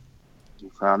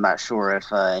I'm not sure if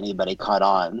anybody caught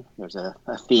on. There's a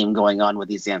theme going on with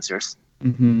these answers.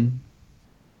 Mm-hmm.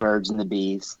 Birds and the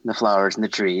bees, the flowers and the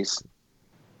trees,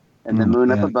 and the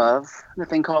moon up above, the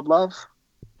thing called love.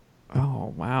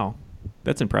 Oh, wow.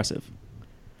 That's impressive.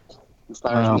 The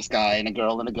stars in the sky and a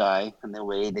girl and a guy, and the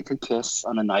way they could kiss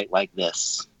on a night like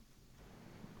this.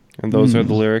 And those are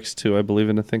the lyrics to I Believe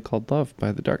in a Thing Called Love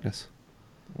by The Darkness.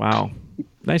 Wow.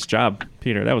 Nice job,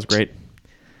 Peter. That was great.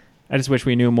 I just wish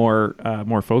we knew more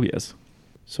phobias.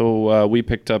 So we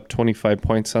picked up 25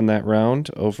 points on that round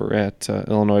over at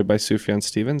Illinois by Sufjan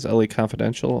Stevens. LA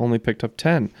Confidential only picked up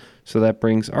 10. So that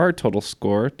brings our total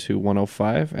score to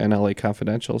 105 and LA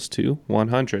Confidential's to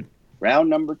 100. Round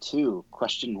number 2,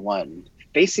 question 1.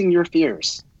 Facing Your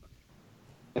Fears.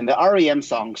 In the REM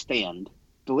song Stand,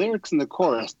 the lyrics in the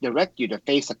chorus direct you to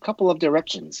face a couple of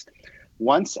directions.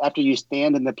 Once after you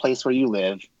stand in the place where you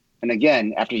live, and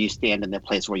again after you stand in the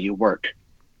place where you work.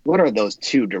 What are those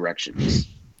two directions?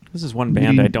 This is one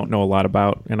band I don't know a lot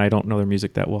about, and I don't know their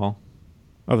music that well,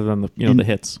 other than the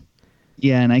hits.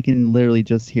 Yeah, and I can literally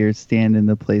just hear "stand in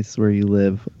the place where you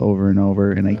live" over and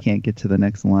over, and I can't get to the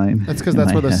next line. That's because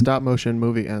that's where the stop motion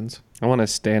movie ends. I want to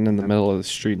stand in the middle of the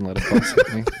street and let it bus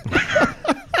hit me.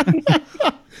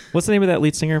 What's the name of that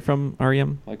lead singer from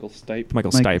REM? Michael Stipe.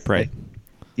 Michael Stipe, right?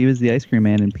 He was the ice cream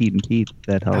man in Pete and Pete.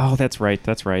 That helps. Oh, that's right.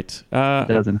 That's right.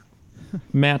 Doesn't.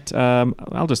 Matt,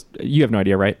 you have no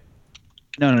idea, right?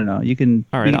 No. You can.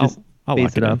 All right, I'll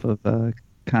base lock it it off of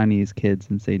Kanye's Kids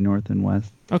and say North and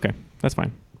West. Okay, that's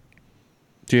fine.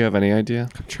 Do you have any idea?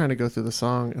 I'm trying to go through the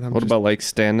song, and What about like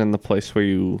stand in the place where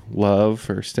you love,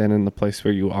 or stand in the place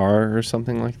where you are, or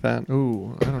something like that?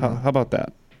 Ooh, I don't know. How about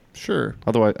that? Sure.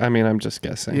 Otherwise, I mean, I'm just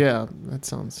guessing. Yeah, that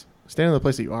sounds. Stand in the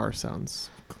place that you are sounds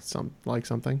like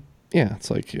something. Yeah, it's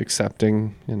like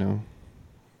accepting,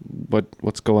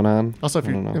 what's going on. Also, if I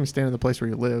you're don't know. going to stand in the place where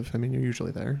you live, I mean, you're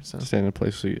usually there. So Stand in the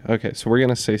place where you... Okay, so we're going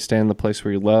to say stand in the place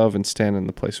where you love and stand in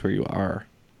the place where you are.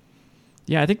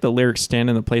 Yeah, I think the lyrics stand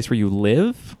in the place where you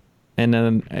live. And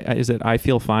then is it I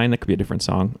Feel Fine? That could be a different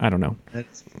song. I don't know.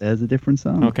 That's a different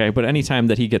song. Okay, but anytime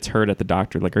that he gets hurt at the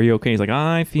doctor, like, are you okay? He's like,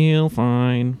 I feel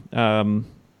fine.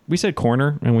 We said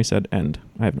corner and we said end.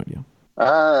 I have no idea.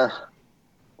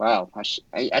 Wow.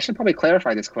 I should probably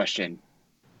clarify this question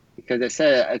because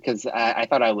I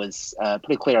thought I was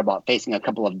pretty clear about facing a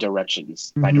couple of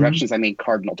directions. By directions, I mean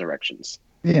cardinal directions.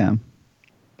 Yeah.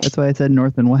 That's why I said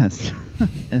north and west.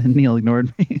 And Neil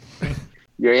ignored me.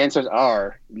 Your answers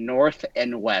are north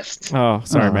and west. Oh,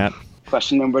 sorry, Matt.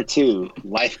 Question number 2,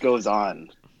 Life Goes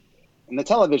On. In the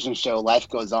television show Life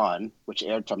Goes On, which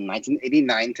aired from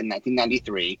 1989 to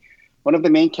 1993, one of the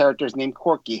main characters named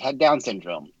Corky had Down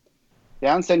syndrome.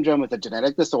 Down syndrome is a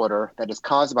genetic disorder that is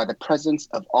caused by the presence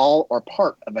of all or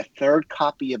part of a third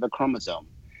copy of a chromosome.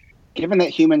 Given that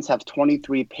humans have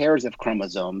 23 pairs of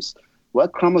chromosomes,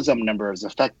 what chromosome number is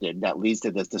affected that leads to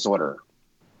this disorder?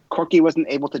 Corky wasn't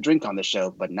able to drink on the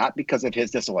show, but not because of his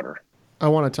disorder. I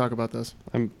want to talk about this.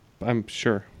 I'm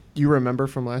sure. You remember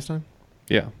from last time?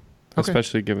 Yeah. Okay.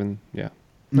 Especially given, yeah.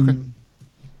 Okay.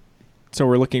 So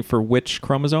we're looking for which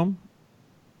chromosome?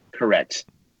 Correct.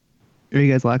 Are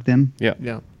you guys locked in? Yeah.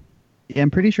 Yeah. Yeah,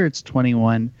 I'm pretty sure it's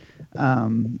 21.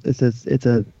 It says it's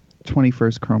a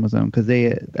 21st chromosome because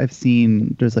I've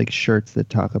seen there's like shirts that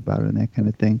talk about it and that kind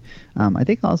of thing. I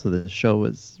think also the show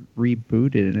was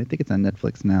rebooted and I think it's on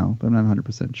Netflix now, but I'm not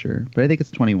 100% sure. But I think it's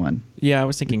 21. Yeah, I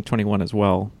was thinking 21 as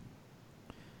well.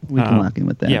 We can lock in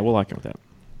with that. Yeah, we'll lock in with that.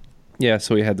 Yeah,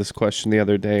 so we had this question the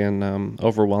other day, and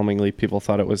overwhelmingly people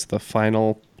thought it was the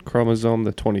final chromosome,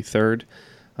 the 23rd.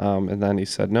 And then he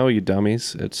said, no, you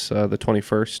dummies, it's the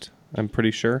 21st, I'm pretty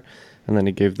sure. And then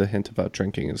he gave the hint about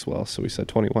drinking as well, so we said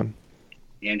 21.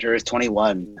 The answer is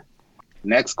 21.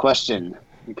 Next question.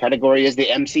 The category is the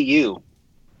MCU.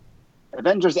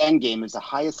 Avengers Endgame is the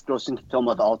highest grossing film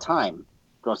of all time,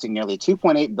 grossing nearly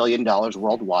 $2.8 billion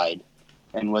worldwide,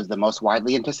 and was the most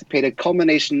widely anticipated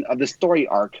culmination of the story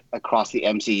arc across the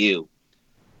MCU.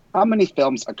 How many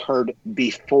films occurred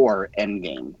before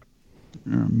Endgame?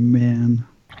 Oh, man.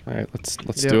 All right, let's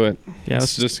do it. Yeah,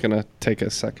 it's just going to take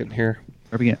a second here.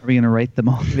 Are we gonna write them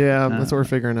all? Yeah, that's what we're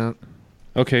figuring out.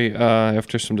 Okay,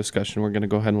 after some discussion, we're going to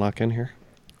go ahead and lock in here.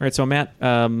 All right, so Matt,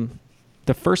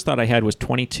 the first thought I had was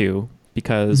 22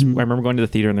 because I remember going to the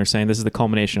theater and they're saying this is the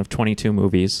culmination of 22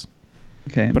 movies.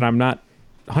 Okay. But I'm not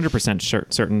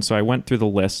 100% certain, so I went through the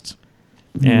list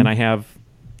and I have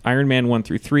Iron Man 1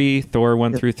 through 3, Thor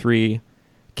 1 through 3,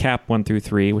 Cap 1 through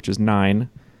 3, which is 9,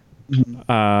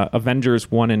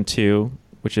 Avengers 1 and 2,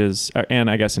 which is, and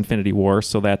I guess Infinity War,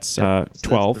 so that's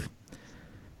 12.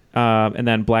 And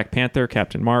then Black Panther,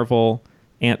 Captain Marvel,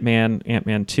 Ant-Man,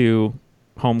 Ant-Man 2,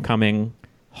 Homecoming,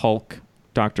 Hulk,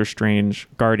 Doctor Strange,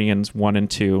 Guardians 1 and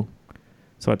 2.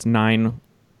 So that's 9.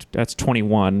 That's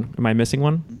 21. Am I missing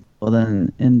one? Well,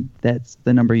 then, and that's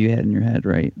the number you had in your head,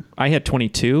 right? I had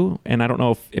 22, and I don't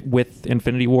know if with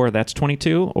Infinity War that's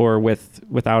 22 or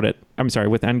without it. I'm sorry,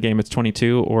 with Endgame it's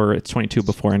 22 or it's 22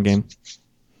 before Endgame.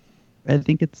 I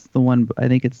think it's the one. I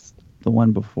think it's the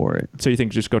one before it. So you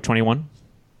think just go 21?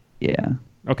 Yeah.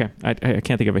 Okay. I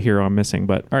can't think of a hero I'm missing,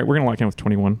 but all right, we're gonna lock in with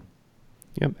 21.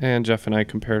 Yep. And Jeff and I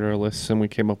compared our lists, and we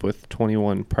came up with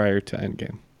 21 prior to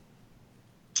Endgame.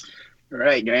 All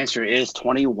right, your answer is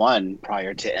 21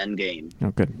 prior to Endgame.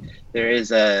 Oh, good. There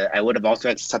is I would have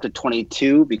also accepted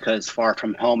 22 because Far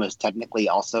From Home is technically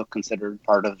also considered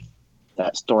part of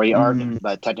that story arc,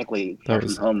 but technically Far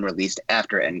From Home released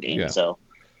after Endgame, so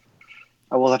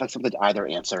I will have accepted either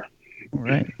answer. All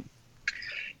right.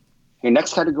 Your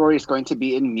next category is going to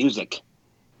be in music.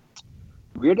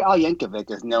 Weird Al Yankovic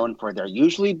is known for there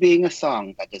usually being a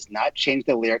song that does not change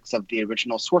the lyrics of the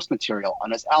original source material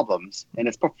on his albums and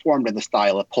is performed in the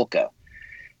style of polka.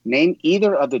 Name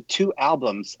either of the 2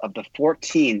 albums of the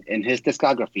 14 in his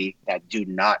discography that do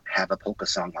not have a polka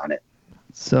song on it.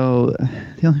 So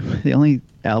the only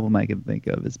album I can think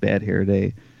of is Bad Hair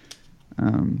Day.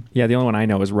 Yeah, the only one I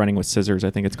know is Running with Scissors, I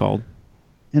think it's called.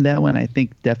 And that one I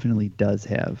think definitely does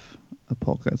have a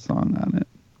polka song on it.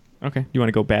 Okay. You want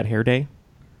to go Bad Hair Day?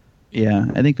 Yeah,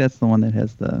 I think that's the one that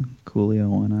has the Coolio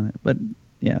one on it. But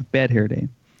yeah, Bad Hair Day.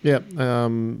 Yeah,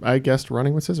 I guessed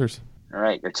Running with Scissors. All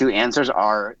right, your 2 answers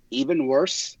are Even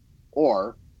Worse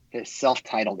or his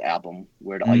self-titled album,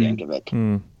 Weird Al Yankovic.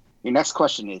 Your next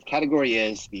category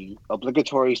is the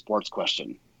obligatory sports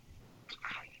question.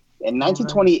 In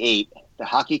 1928, the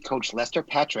hockey coach Lester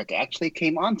Patrick actually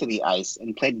came onto the ice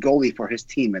and played goalie for his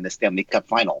team in the Stanley Cup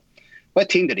final. What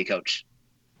team did he coach?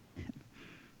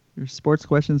 There's sports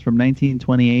questions from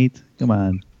 1928. Come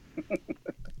on.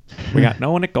 We got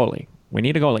no one at goalie. We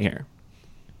need a goalie here.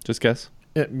 Just guess.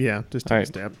 Yeah, just take a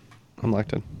stab. I'm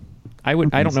locked in. I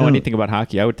don't know anything about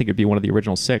hockey. I would think it'd be one of the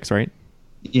original 6, right?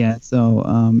 Yeah. So,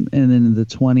 and then in the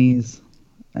 20s,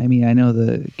 I mean, I know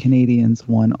the Canadians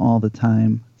won all the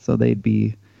time, so they'd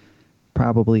be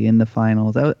probably in the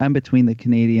finals. I'm between the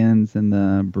Canadians and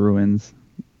the Bruins,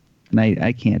 and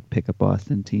I can't pick a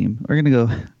Boston team. We're gonna go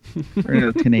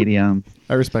Canadians.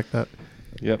 I respect that.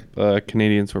 Yep.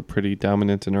 Canadians were pretty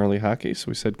dominant in early hockey, so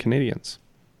we said Canadians.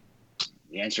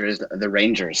 The answer is the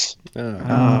Rangers.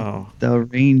 Oh. The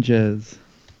Rangers.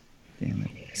 Damn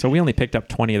it. So we only picked up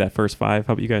 20 of that first 5.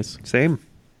 How about you guys? Same.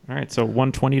 All right, so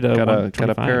 120 to got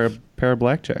 125. a pair of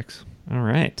blackjacks. All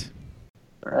right.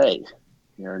 All right.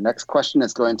 Your next question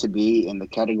is going to be in the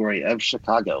category of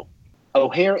Chicago.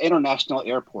 O'Hare International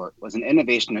Airport was an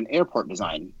innovation in airport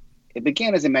design. It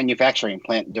began as a manufacturing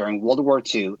plant during World War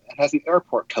II and has an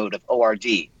airport code of ORD.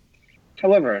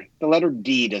 However, the letter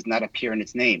D does not appear in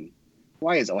its name.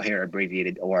 Why is O'Hare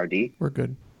abbreviated ORD? We're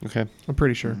good. Okay. I'm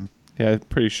pretty sure. Yeah, I'm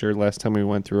pretty sure last time we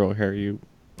went through O'Hare, you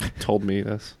told me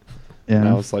this. Yeah. And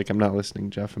I was like, I'm not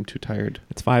listening, Jeff. I'm too tired.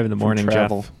 It's 5 in the morning,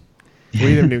 travel. Jeff.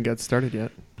 We didn't even get started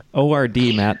yet. ORD,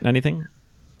 Matt. Anything?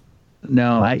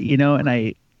 No,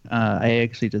 I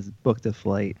actually just booked a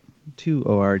flight to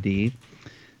ORD.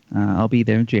 I'll be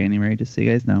there in January, just so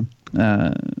you guys know.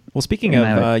 Well, speaking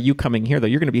of you coming here, though,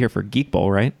 you're going to be here for Geek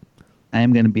Bowl, right? I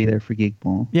am going to be there for Geek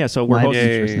Bowl. Yeah, so we're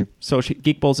hosting. Yay. So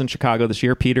Geek Bowl's in Chicago this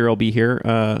year. Peter will be here.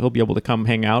 He'll be able to come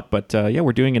hang out. But yeah,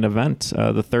 we're doing an event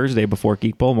the Thursday before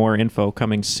Geek Bowl. More info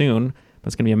coming soon.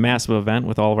 It's going to be a massive event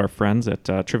with all of our friends at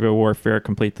Trivia Warfare,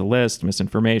 Complete the List,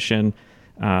 Misinformation.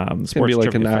 It's going to be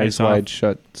like an eyes wide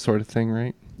shut sort of thing,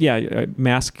 right? Yeah,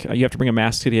 mask. You have to bring a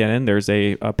mask to the end. There's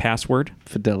a password.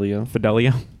 Fidelio.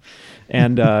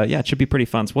 And yeah, it should be pretty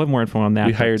fun. So we'll have more info on that.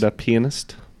 We hired a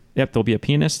pianist. Yep, there'll be a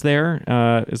pianist there.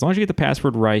 As long as you get the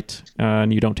password right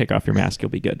and you don't take off your mask, you'll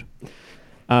be good.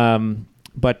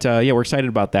 But yeah, we're excited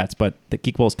about that. But the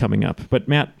Geek Bowl is coming up. But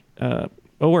Matt,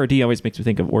 ORD always makes me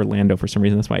think of Orlando for some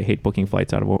reason. That's why I hate booking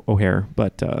flights out of O'Hare.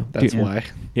 But that's why.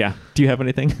 Yeah. Do you have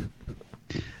anything?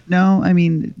 No, I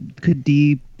mean, could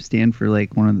D stand for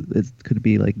like could it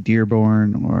be like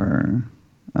Dearborn or?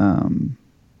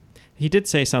 He did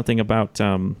say something about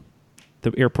the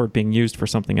airport being used for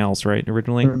something else, right?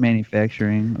 Originally, for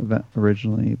manufacturing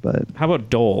originally, but how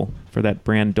about Dole for that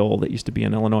brand Dole that used to be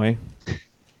in Illinois?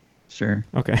 Sure.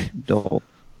 Okay. Dole,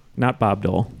 not Bob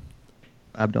Dole.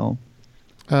 Bob Dole.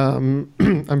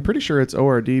 I'm pretty sure it's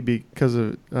ORD because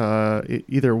of, it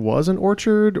either was an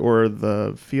orchard or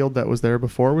the field that was there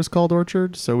before was called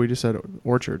Orchard. So we just said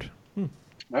Orchard. All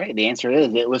right. The answer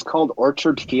is it was called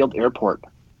Orchard Field Airport.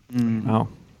 Oh.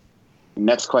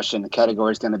 Next question. The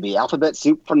category is going to be Alphabet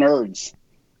Soup for Nerds.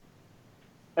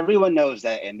 Everyone knows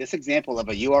that in this example of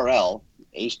a URL,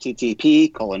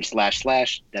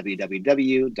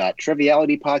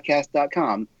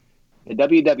 http://www.trivialitypodcast.com, the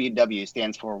www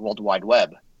stands for World Wide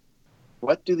Web.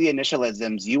 What do the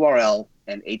initialisms URL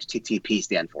and HTTP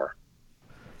stand for?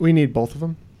 We need both of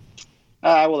them.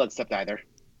 I will accept either.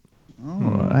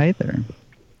 Oh, either.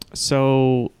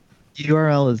 So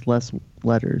URL is less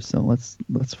letters, so let's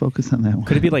focus on that one.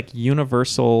 Could it be like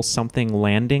universal something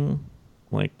landing?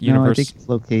 Like No, I think it's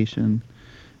location.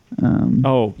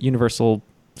 Universal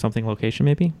something location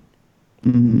maybe?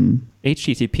 Mm-hmm.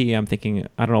 HTTP, I'm thinking,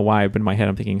 I don't know why, but in my head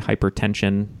I'm thinking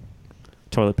hypertension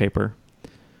toilet paper.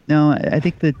 No, I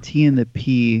think the T and the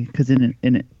P, because in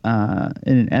an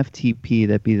FTP,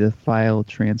 that'd be the file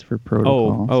transfer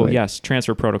protocol. Oh, yes,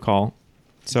 transfer protocol.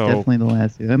 So definitely the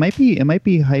last two. It might be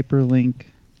hyperlink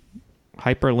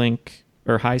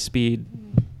or high speed.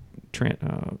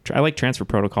 I like transfer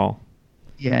protocol.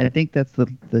 Yeah, I think that's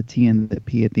the T and the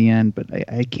P at the end, but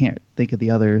I can't think of the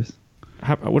others.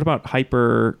 What about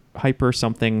hyper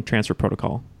something transfer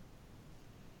protocol?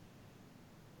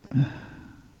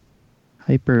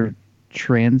 Hyper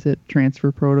transit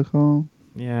transfer protocol?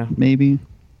 Yeah. Maybe.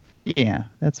 Yeah,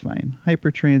 that's fine.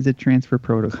 Hyper transit transfer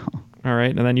protocol. All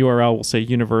right, and then URL will say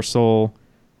universal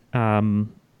reroute.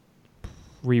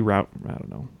 I don't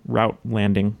know, route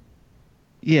landing.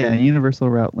 Yeah, universal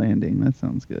route landing. That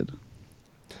sounds good.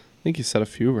 I think you said a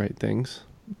few right things.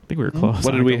 I think we were close.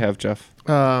 What did we have, Jeff?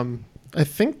 I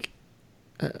think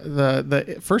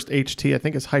the first HT I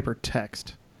think is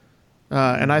hypertext,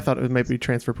 and I thought it might be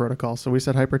transfer protocol. So we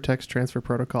said hypertext transfer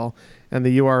protocol, and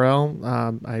the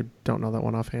URL I don't know that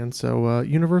one offhand. So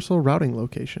universal routing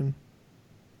location.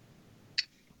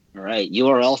 All right.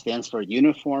 URL stands for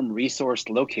Uniform Resource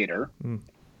Locator. And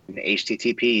the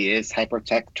HTTP is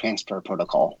Hypertext Transfer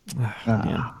Protocol.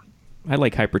 I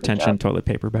like hypertension toilet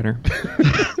paper better.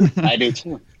 I do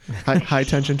too. High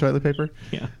tension toilet paper?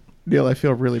 Yeah. Neil, I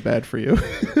feel really bad for you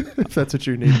if that's what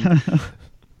you need.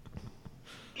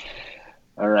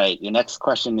 All right. Your next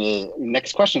question is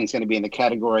going to be in the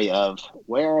category of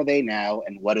where are they now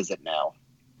and what is it now?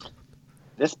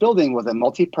 This building was a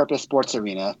multi-purpose sports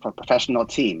arena for professional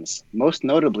teams, most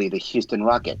notably the Houston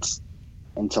Rockets.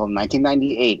 Until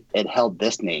 1998, it held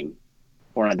this name.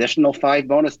 For an additional 5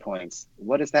 bonus points,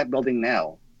 what is that building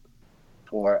now?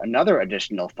 For another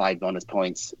additional 5 bonus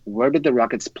points, where did the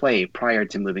Rockets play prior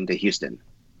to moving to Houston?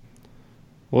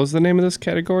 What was the name of this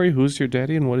category? Who's your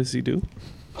daddy and what does he do?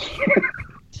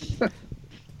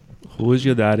 Who is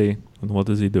your daddy and what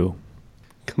does he do?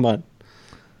 Come on.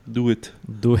 Do it.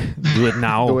 Do it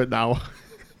now. Do it now.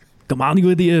 Come on, you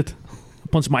idiot.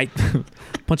 Punch my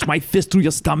fist through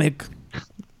your stomach.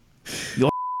 You're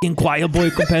a choir boy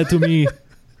compared to me.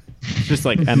 Just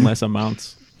like endless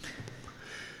amounts.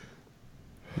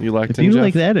 You liked If him, you Jeff?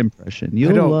 like that impression,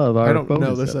 you'll love our I don't know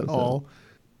bonus this at episode. all.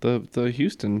 The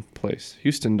Houston place.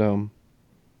 Houston Dome.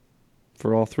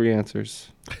 For all 3 answers.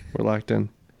 We're locked in.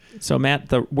 So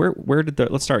Matt, where did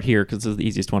let's start here because this is the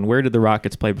easiest one. Where did the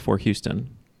Rockets play before Houston?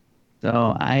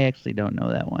 So I actually don't know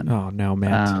that one. Oh no,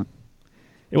 Matt.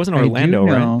 It wasn't I do Orlando,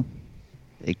 know right?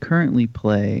 They currently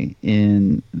play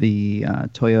in the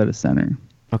Toyota Center.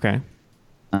 Okay.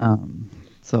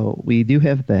 So we do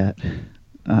have that.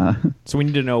 So we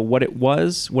need to know what it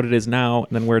was, what it is now,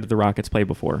 and then where did the Rockets play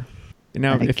before?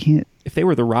 Now, if they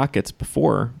were the Rockets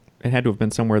before, it had to have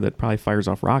been somewhere that probably fires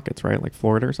off rockets, right? Like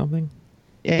Florida or something?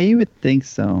 Yeah, you would think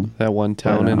so. That one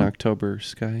town in October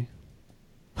sky.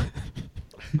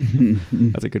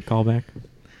 That's a good callback.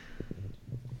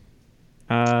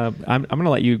 I'm going to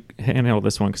let you handle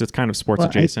this one because it's kind of sports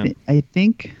adjacent. I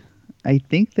think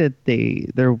that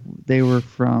they were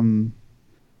from.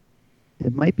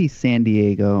 It might be San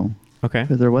Diego. Okay.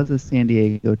 Because there was a San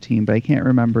Diego team, but I can't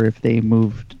remember if they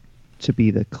moved to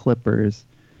be the Clippers.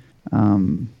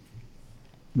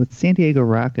 With San Diego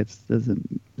Rockets, does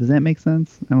that make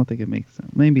sense? I don't think it makes sense.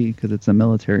 Maybe because it's a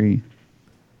military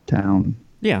town.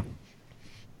 Yeah.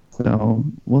 So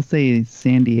we'll say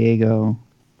San Diego,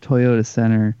 Toyota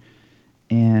Center,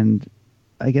 and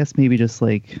I guess maybe just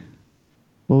like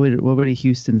what would a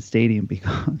Houston Stadium be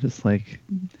called? Just like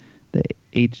the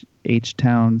H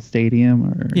Town Stadium,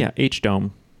 or H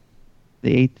Dome.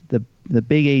 The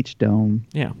big H Dome.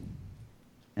 Yeah.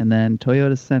 And then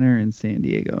Toyota Center in San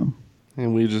Diego.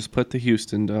 And we just put the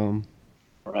Houston Dome.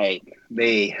 Right.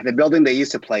 The building they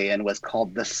used to play in was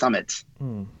called the Summit.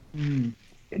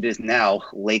 It is now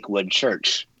Lakewood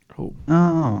Church.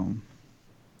 Oh.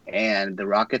 And the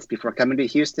Rockets, before coming to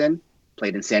Houston,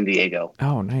 played in San Diego.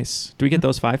 Oh, nice. Do we get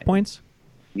those 5 points?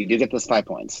 You do get those 5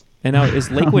 points. And now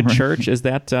is Lakewood Church? Is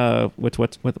that what's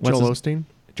Joel Osteen?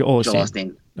 Joel Joel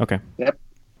Osteen. Okay. Yep.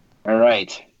 All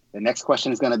right. The next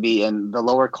question is going to be in the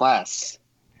lower class.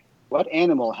 What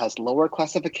animal has lower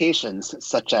classifications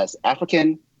such as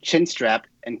African, chinstrap,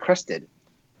 and crested?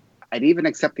 I'd even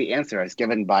accept the answer as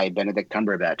given by Benedict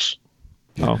Cumberbatch.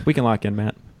 Oh, we can lock in,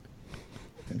 Matt.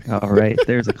 All right.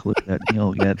 There's a clue that Neil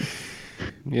will get.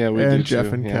 Yeah, we And did Jeff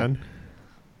too, and yeah. Ken.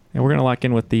 And we're going to lock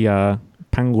in with the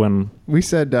penguin. We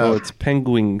said... it's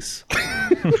penguins.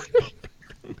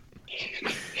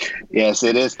 Yes,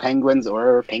 it is penguins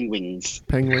or penguins.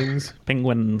 Penguins.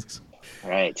 Penguins. All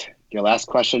right. Your last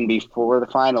question before the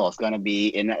final is going to be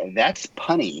in That's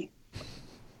Punny.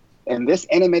 In this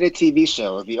animated TV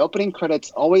show, the opening credits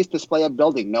always display a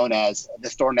building known as the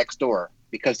store next door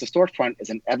because the storefront is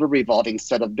an ever-revolving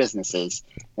set of businesses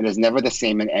and is never the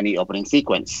same in any opening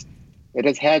sequence. It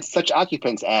has had such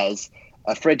occupants as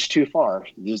a fridge too far,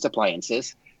 used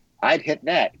appliances, I'd hit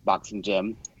that boxing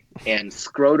gym, and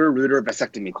Scroter Rooter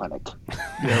vasectomy clinic.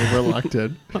 Yeah, we're locked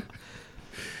in.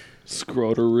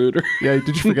 Scroter Rooter. Yeah,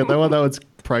 did you forget that one? That one's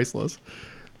priceless.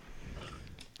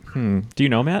 Do you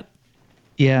know, Matt?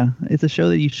 Yeah, it's a show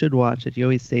that you should watch. That you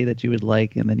always say that you would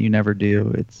like, and then you never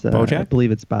do. It's BoJack? I believe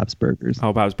it's Bob's Burgers.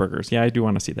 Oh, Bob's Burgers. Yeah, I do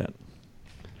want to see that.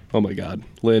 Oh my God,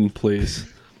 Lynn,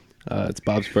 please. It's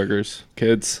Bob's Burgers,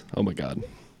 kids. Oh my God.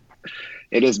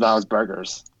 It is Bob's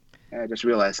Burgers. I just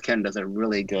realized Ken does a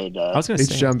really good I was going to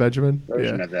say John Benjamin.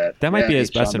 version of that. that might be his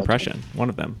H. John best Benjamin. impression. One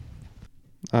of them.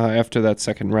 After that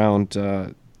second round,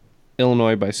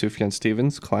 Illinois by Sufjan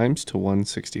Stevens climbs to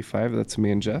 165. That's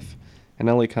me and Jeff. And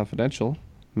LA Confidential,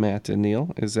 Matt and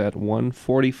Neil, is at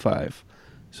 145.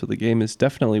 So the game is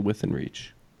definitely within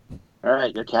reach. All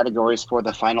right, your categories for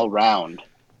the final round.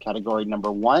 Category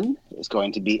number 1 is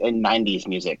going to be in 90s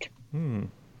music.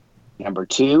 Number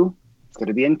 2 is going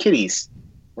to be in kitties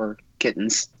or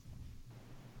kittens.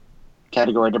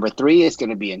 Category number 3 is going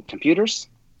to be in computers.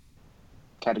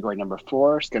 Category number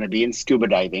 4 is going to be in scuba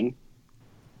diving.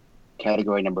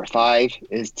 Category number 5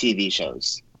 is TV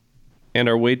shows. And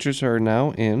our wagers are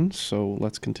now in, so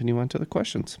let's continue on to the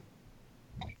questions.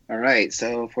 All right,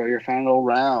 so for your final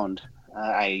round,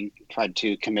 I tried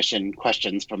to commission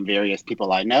questions from various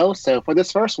people I know. So for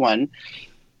this first one,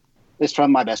 it's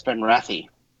from my best friend Rafi.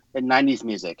 In 90s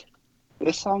music,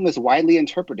 this song is widely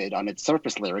interpreted on its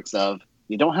surface lyrics of,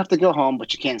 "You don't have to go home,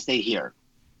 but you can't stay here."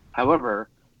 However,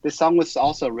 this song was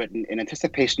also written in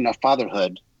anticipation of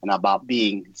fatherhood and about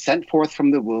being sent forth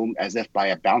from the womb as if by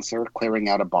a bouncer clearing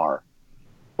out a bar.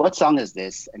 What song is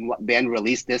this, and what band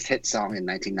released this hit song in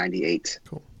 1998?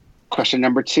 Cool. Question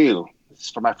number 2 is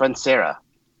for my friend Sarah.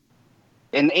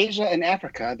 In Asia and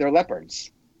Africa, they're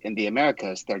leopards. In the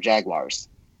Americas, they're jaguars.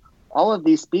 All of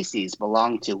these species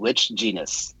belong to which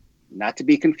genus? Not to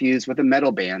be confused with a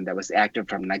metal band that was active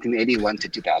from 1981 to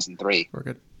 2003. We're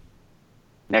good.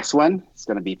 Next one is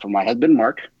going to be from my husband,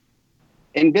 Mark.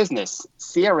 In business,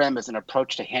 CRM is an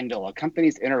approach to handle a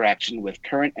company's interaction with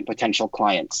current and potential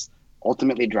clients,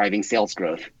 ultimately driving sales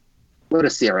growth. What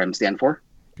does CRM stand for?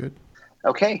 Good.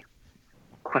 Okay.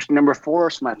 Question number 4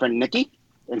 is from my friend Nikki.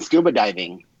 In scuba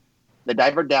diving, the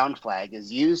diver down flag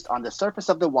is used on the surface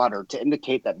of the water to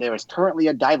indicate that there is currently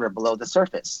a diver below the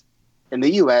surface. In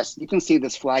the U.S., you can see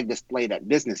this flag displayed at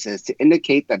businesses to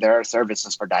indicate that there are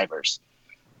services for divers.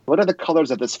 What are the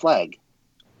colors of this flag?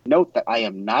 Note that I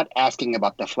am not asking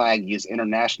about the flag used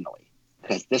internationally,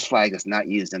 because this flag is not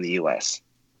used in the U.S.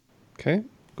 Okay,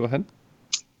 go ahead.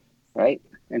 All right.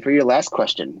 And for your last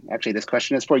question, actually, this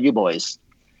question is for you boys.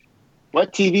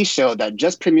 What TV show that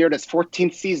just premiered its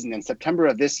 14th season in September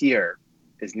of this year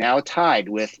is now tied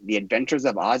with The Adventures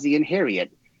of Ozzie and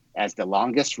Harriet as the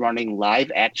longest-running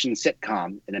live-action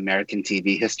sitcom in American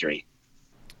TV history?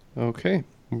 Okay,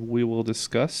 we will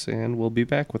discuss, and we'll be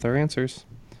back with our answers.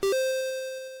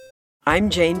 I'm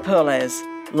Jane Perlez,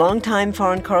 longtime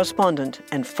foreign correspondent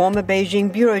and former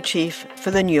Beijing bureau chief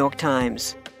for the New York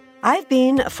Times. I've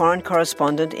been a foreign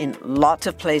correspondent in lots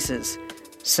of places: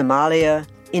 Somalia,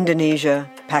 Indonesia,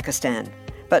 Pakistan,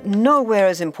 but nowhere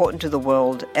as important to the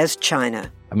world as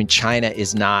China. I mean, China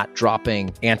is not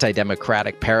dropping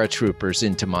anti-democratic paratroopers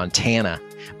into Montana.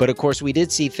 But of course, we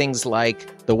did see things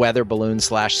like the weather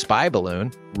balloon/spy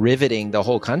balloon riveting the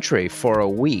whole country for a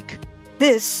week.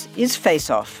 This is Face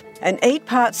Off, an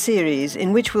 8-part series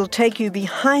in which we'll take you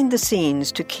behind the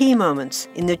scenes to key moments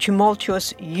in the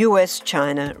tumultuous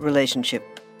U.S.-China relationship.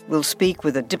 We'll speak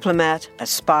with a diplomat, a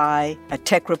spy, a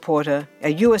tech reporter, a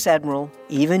U.S. admiral,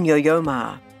 even Yo-Yo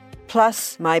Ma.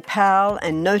 Plus, my pal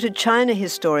and noted China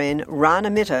historian Rana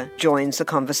Mitter joins the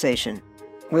conversation.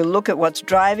 We'll look at what's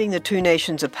driving the two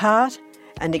nations apart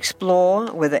and explore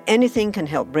whether anything can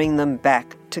help bring them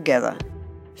back together.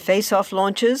 Face Off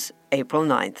launches April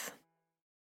 9th.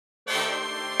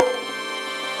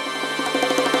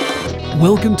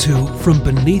 Welcome to From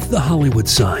Beneath the Hollywood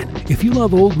Sign. If you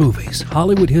love old movies,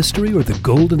 Hollywood history, or the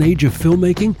golden age of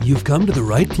filmmaking, you've come to the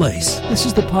right place. This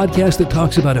is the podcast that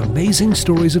talks about amazing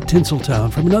stories of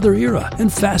Tinseltown from another era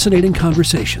and fascinating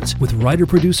conversations with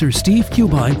writer-producer Steve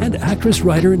Cubine and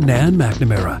actress-writer Nan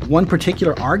McNamara. One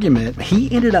particular argument,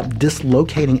 he ended up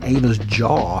dislocating Ava's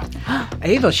jaw.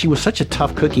 Ava, she was such a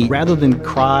tough cookie. Rather than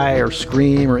cry or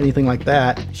scream or anything like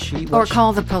that, Or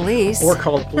call the police. Or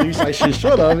call the police like she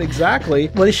should have, exactly.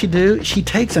 What does she do? She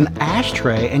takes an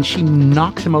ashtray and she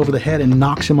knocks him over the head and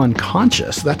knocks him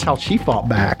unconscious. That's how she fought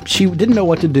back. She didn't know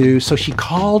what to do, so she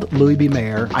called Louis B.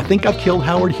 Mayer. I think I've killed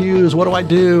Howard Hughes. What do I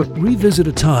do? Revisit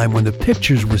a time when the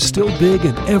pictures were still big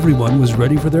and everyone was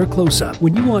ready for their close-up.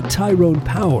 When you want Tyrone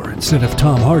Power instead of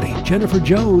Tom Hardy, Jennifer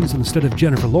Jones instead of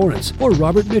Jennifer Lawrence, or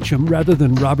Robert Mitchum rather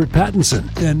than Robert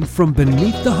Pattinson, then From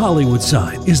Beneath the Hollywood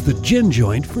Sign is the gin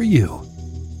joint for you.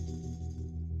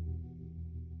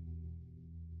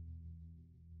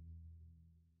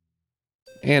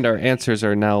 And our answers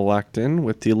are now locked in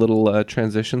with the little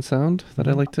transition sound that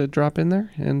I like to drop in there.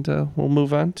 And we'll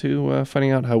move on to finding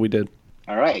out how we did.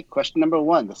 All right, question number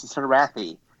 1. This is for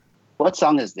Rafi. What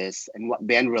song is this, and what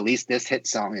band released this hit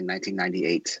song in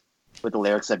 1998 with the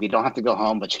lyrics of "You don't have to go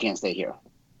home, but you can't stay here"?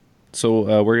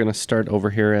 So we're going to start over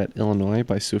here at Illinois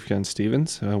by Sufjan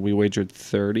Stevens. We wagered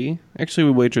 30. Actually,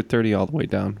 we wagered 30 all the way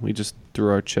down. We just threw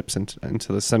our chips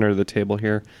into the center of the table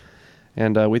here.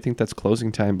 And we think that's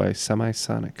Closing Time by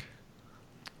Semisonic.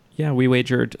 Yeah, we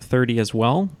wagered 30 as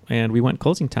well, and we went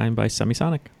Closing Time by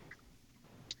Semisonic.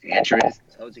 The answer is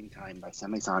Closing Time by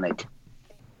Semisonic.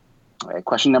 All right,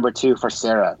 question number 2 for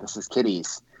Sarah. This is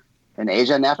kitties. In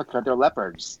Asia and Africa, they're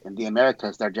leopards. In the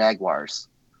Americas, they're jaguars.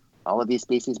 All of these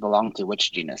species belong to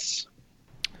which genus?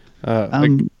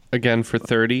 Again, for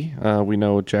 30, we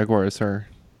know jaguars are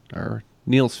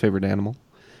Neil's favorite animal,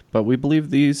 but we believe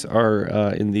these are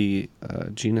in the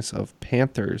genus of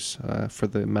panthers for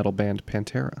the metal band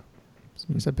Pantera.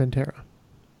 You said Pantera.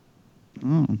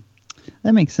 Oh,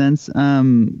 that makes sense.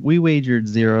 We wagered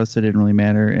 0, so it didn't really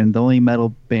matter. And the only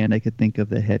metal band I could think of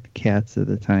that had cats at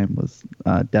the time was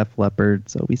Def Leppard,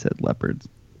 so we said leopards.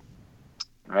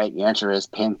 All right, the answer is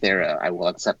Panthera. I will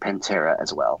accept Pantera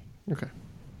as well. Okay.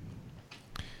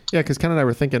 Yeah, because Ken and I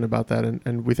were thinking about that,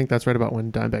 and we think that's right about when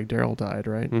Dimebag Darrell died,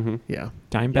 right? Mm-hmm. Yeah.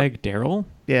 Dimebag Darrell?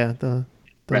 Yeah, the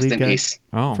Rest lead in guy peace.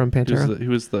 from Pantera. He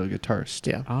was the guitarist.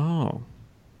 Yeah. Oh.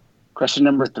 Question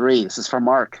number 3. This is for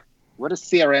Mark. What does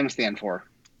CRM stand for?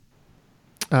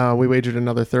 We wagered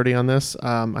another 30 on this.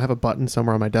 I have a button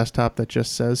somewhere on my desktop that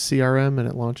just says CRM, and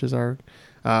it launches our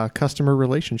customer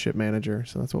relationship manager.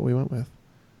 So that's what we went with.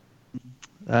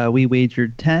 We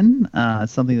wagered 10,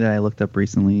 something that I looked up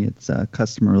recently. It's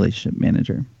customer relationship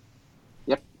manager.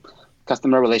 Yep.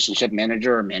 Customer relationship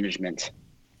manager or management.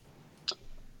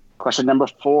 Question number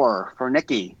 4 for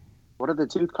Nikki. What are the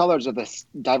 2 colors of the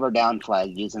diver down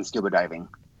flag used in scuba diving?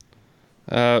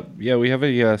 Yeah, we have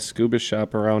a scuba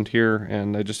shop around here,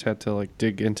 and I just had to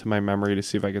dig into my memory to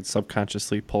see if I could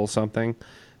subconsciously pull something.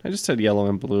 I just said yellow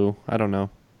and blue. I don't know.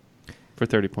 For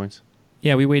 30 points.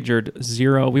 Yeah, we wagered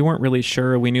 0. We weren't really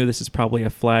sure. We knew this is probably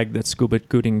a flag that Scuba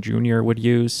Gooding Jr. would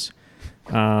use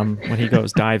when he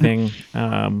goes diving,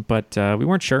 but we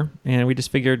weren't sure. And we just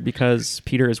figured because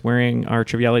Peter is wearing our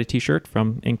Triviality t-shirt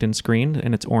from Inked and Screened,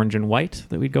 and it's orange and white,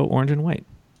 that we'd go orange and white.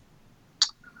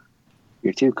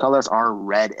 Your 2 colors are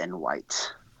red and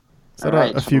white. Is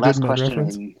that a Few Good Men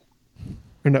reference?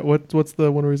 Or no, what's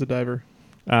the one where he's a diver?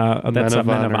 That's Men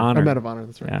of Honor. Or Men of Honor,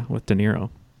 that's right. Yeah, with De Niro.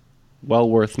 Well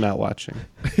worth not watching.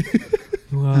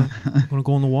 You want to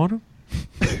go in the water?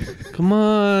 Come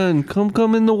on,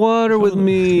 come in the water with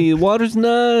me. Water's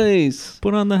nice.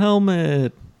 Put on the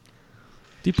helmet.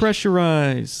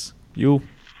 Depressurize. You.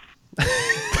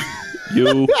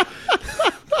 You.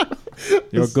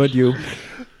 You're good, you.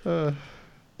 All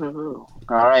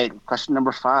right, question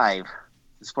number 5.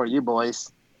 This is for you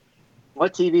boys.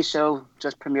 What TV show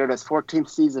just premiered its 14th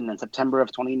season in September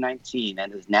of 2019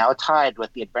 and is now tied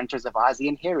with The Adventures of Ozzie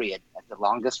and Harriet as the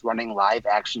longest-running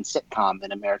live-action sitcom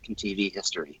in American TV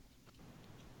history?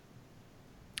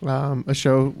 A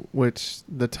show which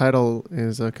the title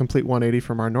is a complete 180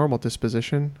 from our normal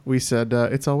disposition. We said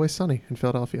It's Always Sunny in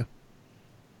Philadelphia.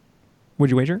 Would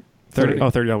you wager? 30. Oh,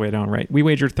 30 all the way down, right. We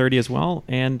wagered 30 as well.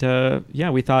 And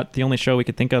we thought the only show we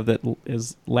could think of that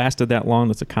is lasted that long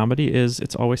that's a comedy is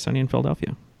It's Always Sunny in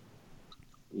Philadelphia.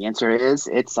 The answer is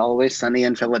It's Always Sunny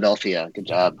in Philadelphia. Good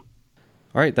job.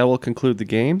 All right, that will conclude the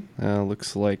game.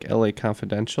 Looks like LA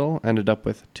Confidential ended up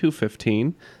with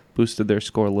 215, boosted their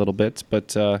score a little bit,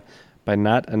 but by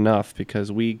not enough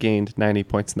because we gained 90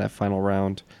 points in that final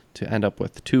round to end up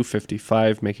with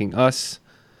 255, making us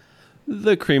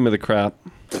the cream of the crop.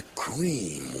 The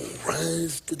cream will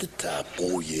rise to the top.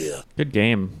 Oh, yeah. Good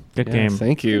game. Good game.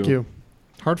 Thank you. Thank you.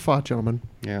 Hard fought, gentlemen.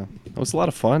 Yeah. It was a lot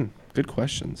of fun. Good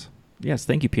questions. Yes,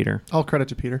 thank you, Peter. All credit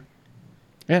to Peter.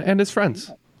 And his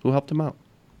friends who helped him out.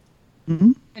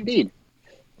 Mm-hmm. Indeed.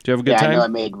 Do you have a good time? I know I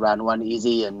made round 1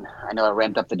 easy, and I know I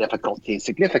ramped up the difficulty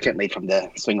significantly from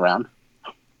the swing round.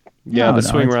 Yeah, the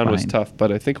swing round was tough,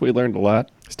 but I think we learned a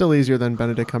lot. Still easier than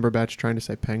Benedict Cumberbatch trying to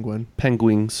say penguin.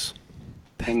 Penguins.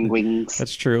 Penguins.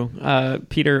 That's true.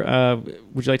 Peter,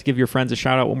 would you like to give your friends a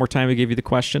shout out one more time to give you the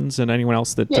questions and anyone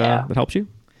else that that helps you?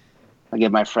 I'll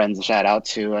give my friends a shout out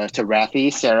to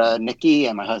Rafi, Sarah, Nikki,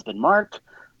 and my husband Mark.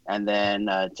 And then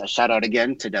a shout out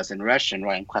again to Desmond Resch and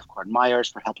Ryan Clefcord-Myers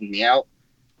for helping me out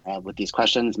with these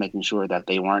questions, making sure that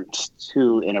they weren't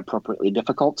too inappropriately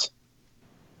difficult.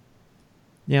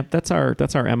 Yeah, that's our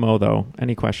MO though.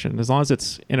 Any question, as long as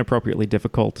it's inappropriately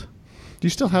difficult. Do you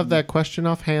still have that question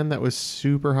offhand that was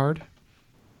super hard?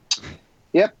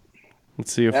 Yep.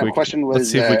 Let's see if that we question can, was let's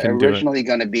see if we can originally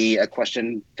going to be a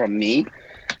question from me.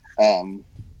 It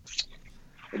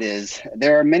is,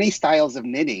 there are many styles of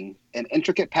knitting and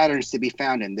intricate patterns to be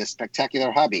found in this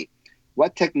spectacular hobby.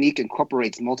 What technique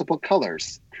incorporates multiple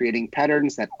colors, creating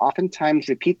patterns that oftentimes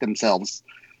repeat themselves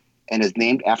and is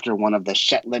named after one of the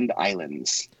Shetland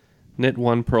Islands? Knit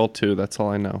 1, purl 2. That's all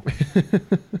I know.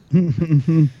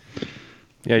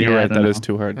 Yeah, you're right. That is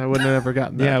too hard. I wouldn't have ever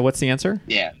gotten that. Yeah, what's the answer?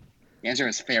 Yeah. The answer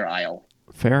is Fair Isle.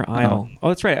 Fair Isle. Oh,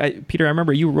 that's right. Peter, I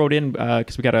remember you wrote in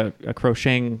because we got a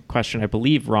crocheting question, I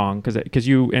believe, wrong because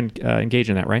you engage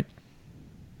in that, right?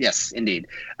 Yes, indeed.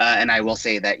 And I will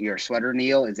say that your sweater,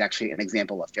 Neil, is actually an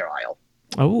example of Fair Isle.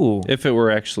 Oh. If it were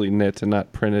actually knit and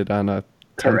not printed on a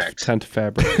tent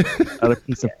fabric. Out of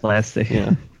piece of plastic.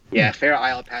 Yeah. Yeah, Fair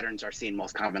Isle patterns are seen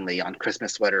most commonly on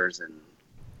Christmas sweaters and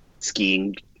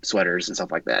skiing sweaters and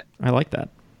stuff like that. I like that.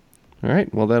 All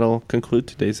right. Well, that'll conclude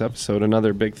today's episode.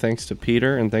 Another big thanks to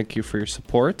Peter, and thank you for your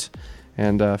support.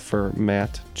 And for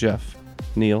Matt, Jeff,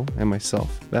 Neil, and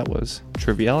myself, that was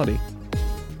Triviality.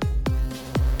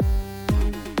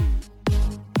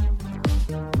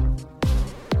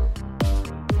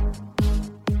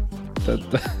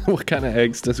 What kind of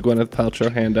eggs does Gwyneth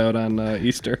Paltrow hand out on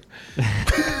Easter?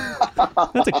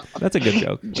 That's a good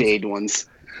joke. Jade ones.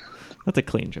 That's a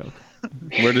clean joke.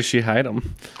 Where does she hide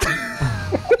them?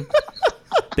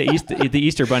 The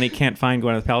Easter Bunny can't find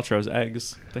Gwyneth Paltrow's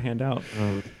eggs to hand out.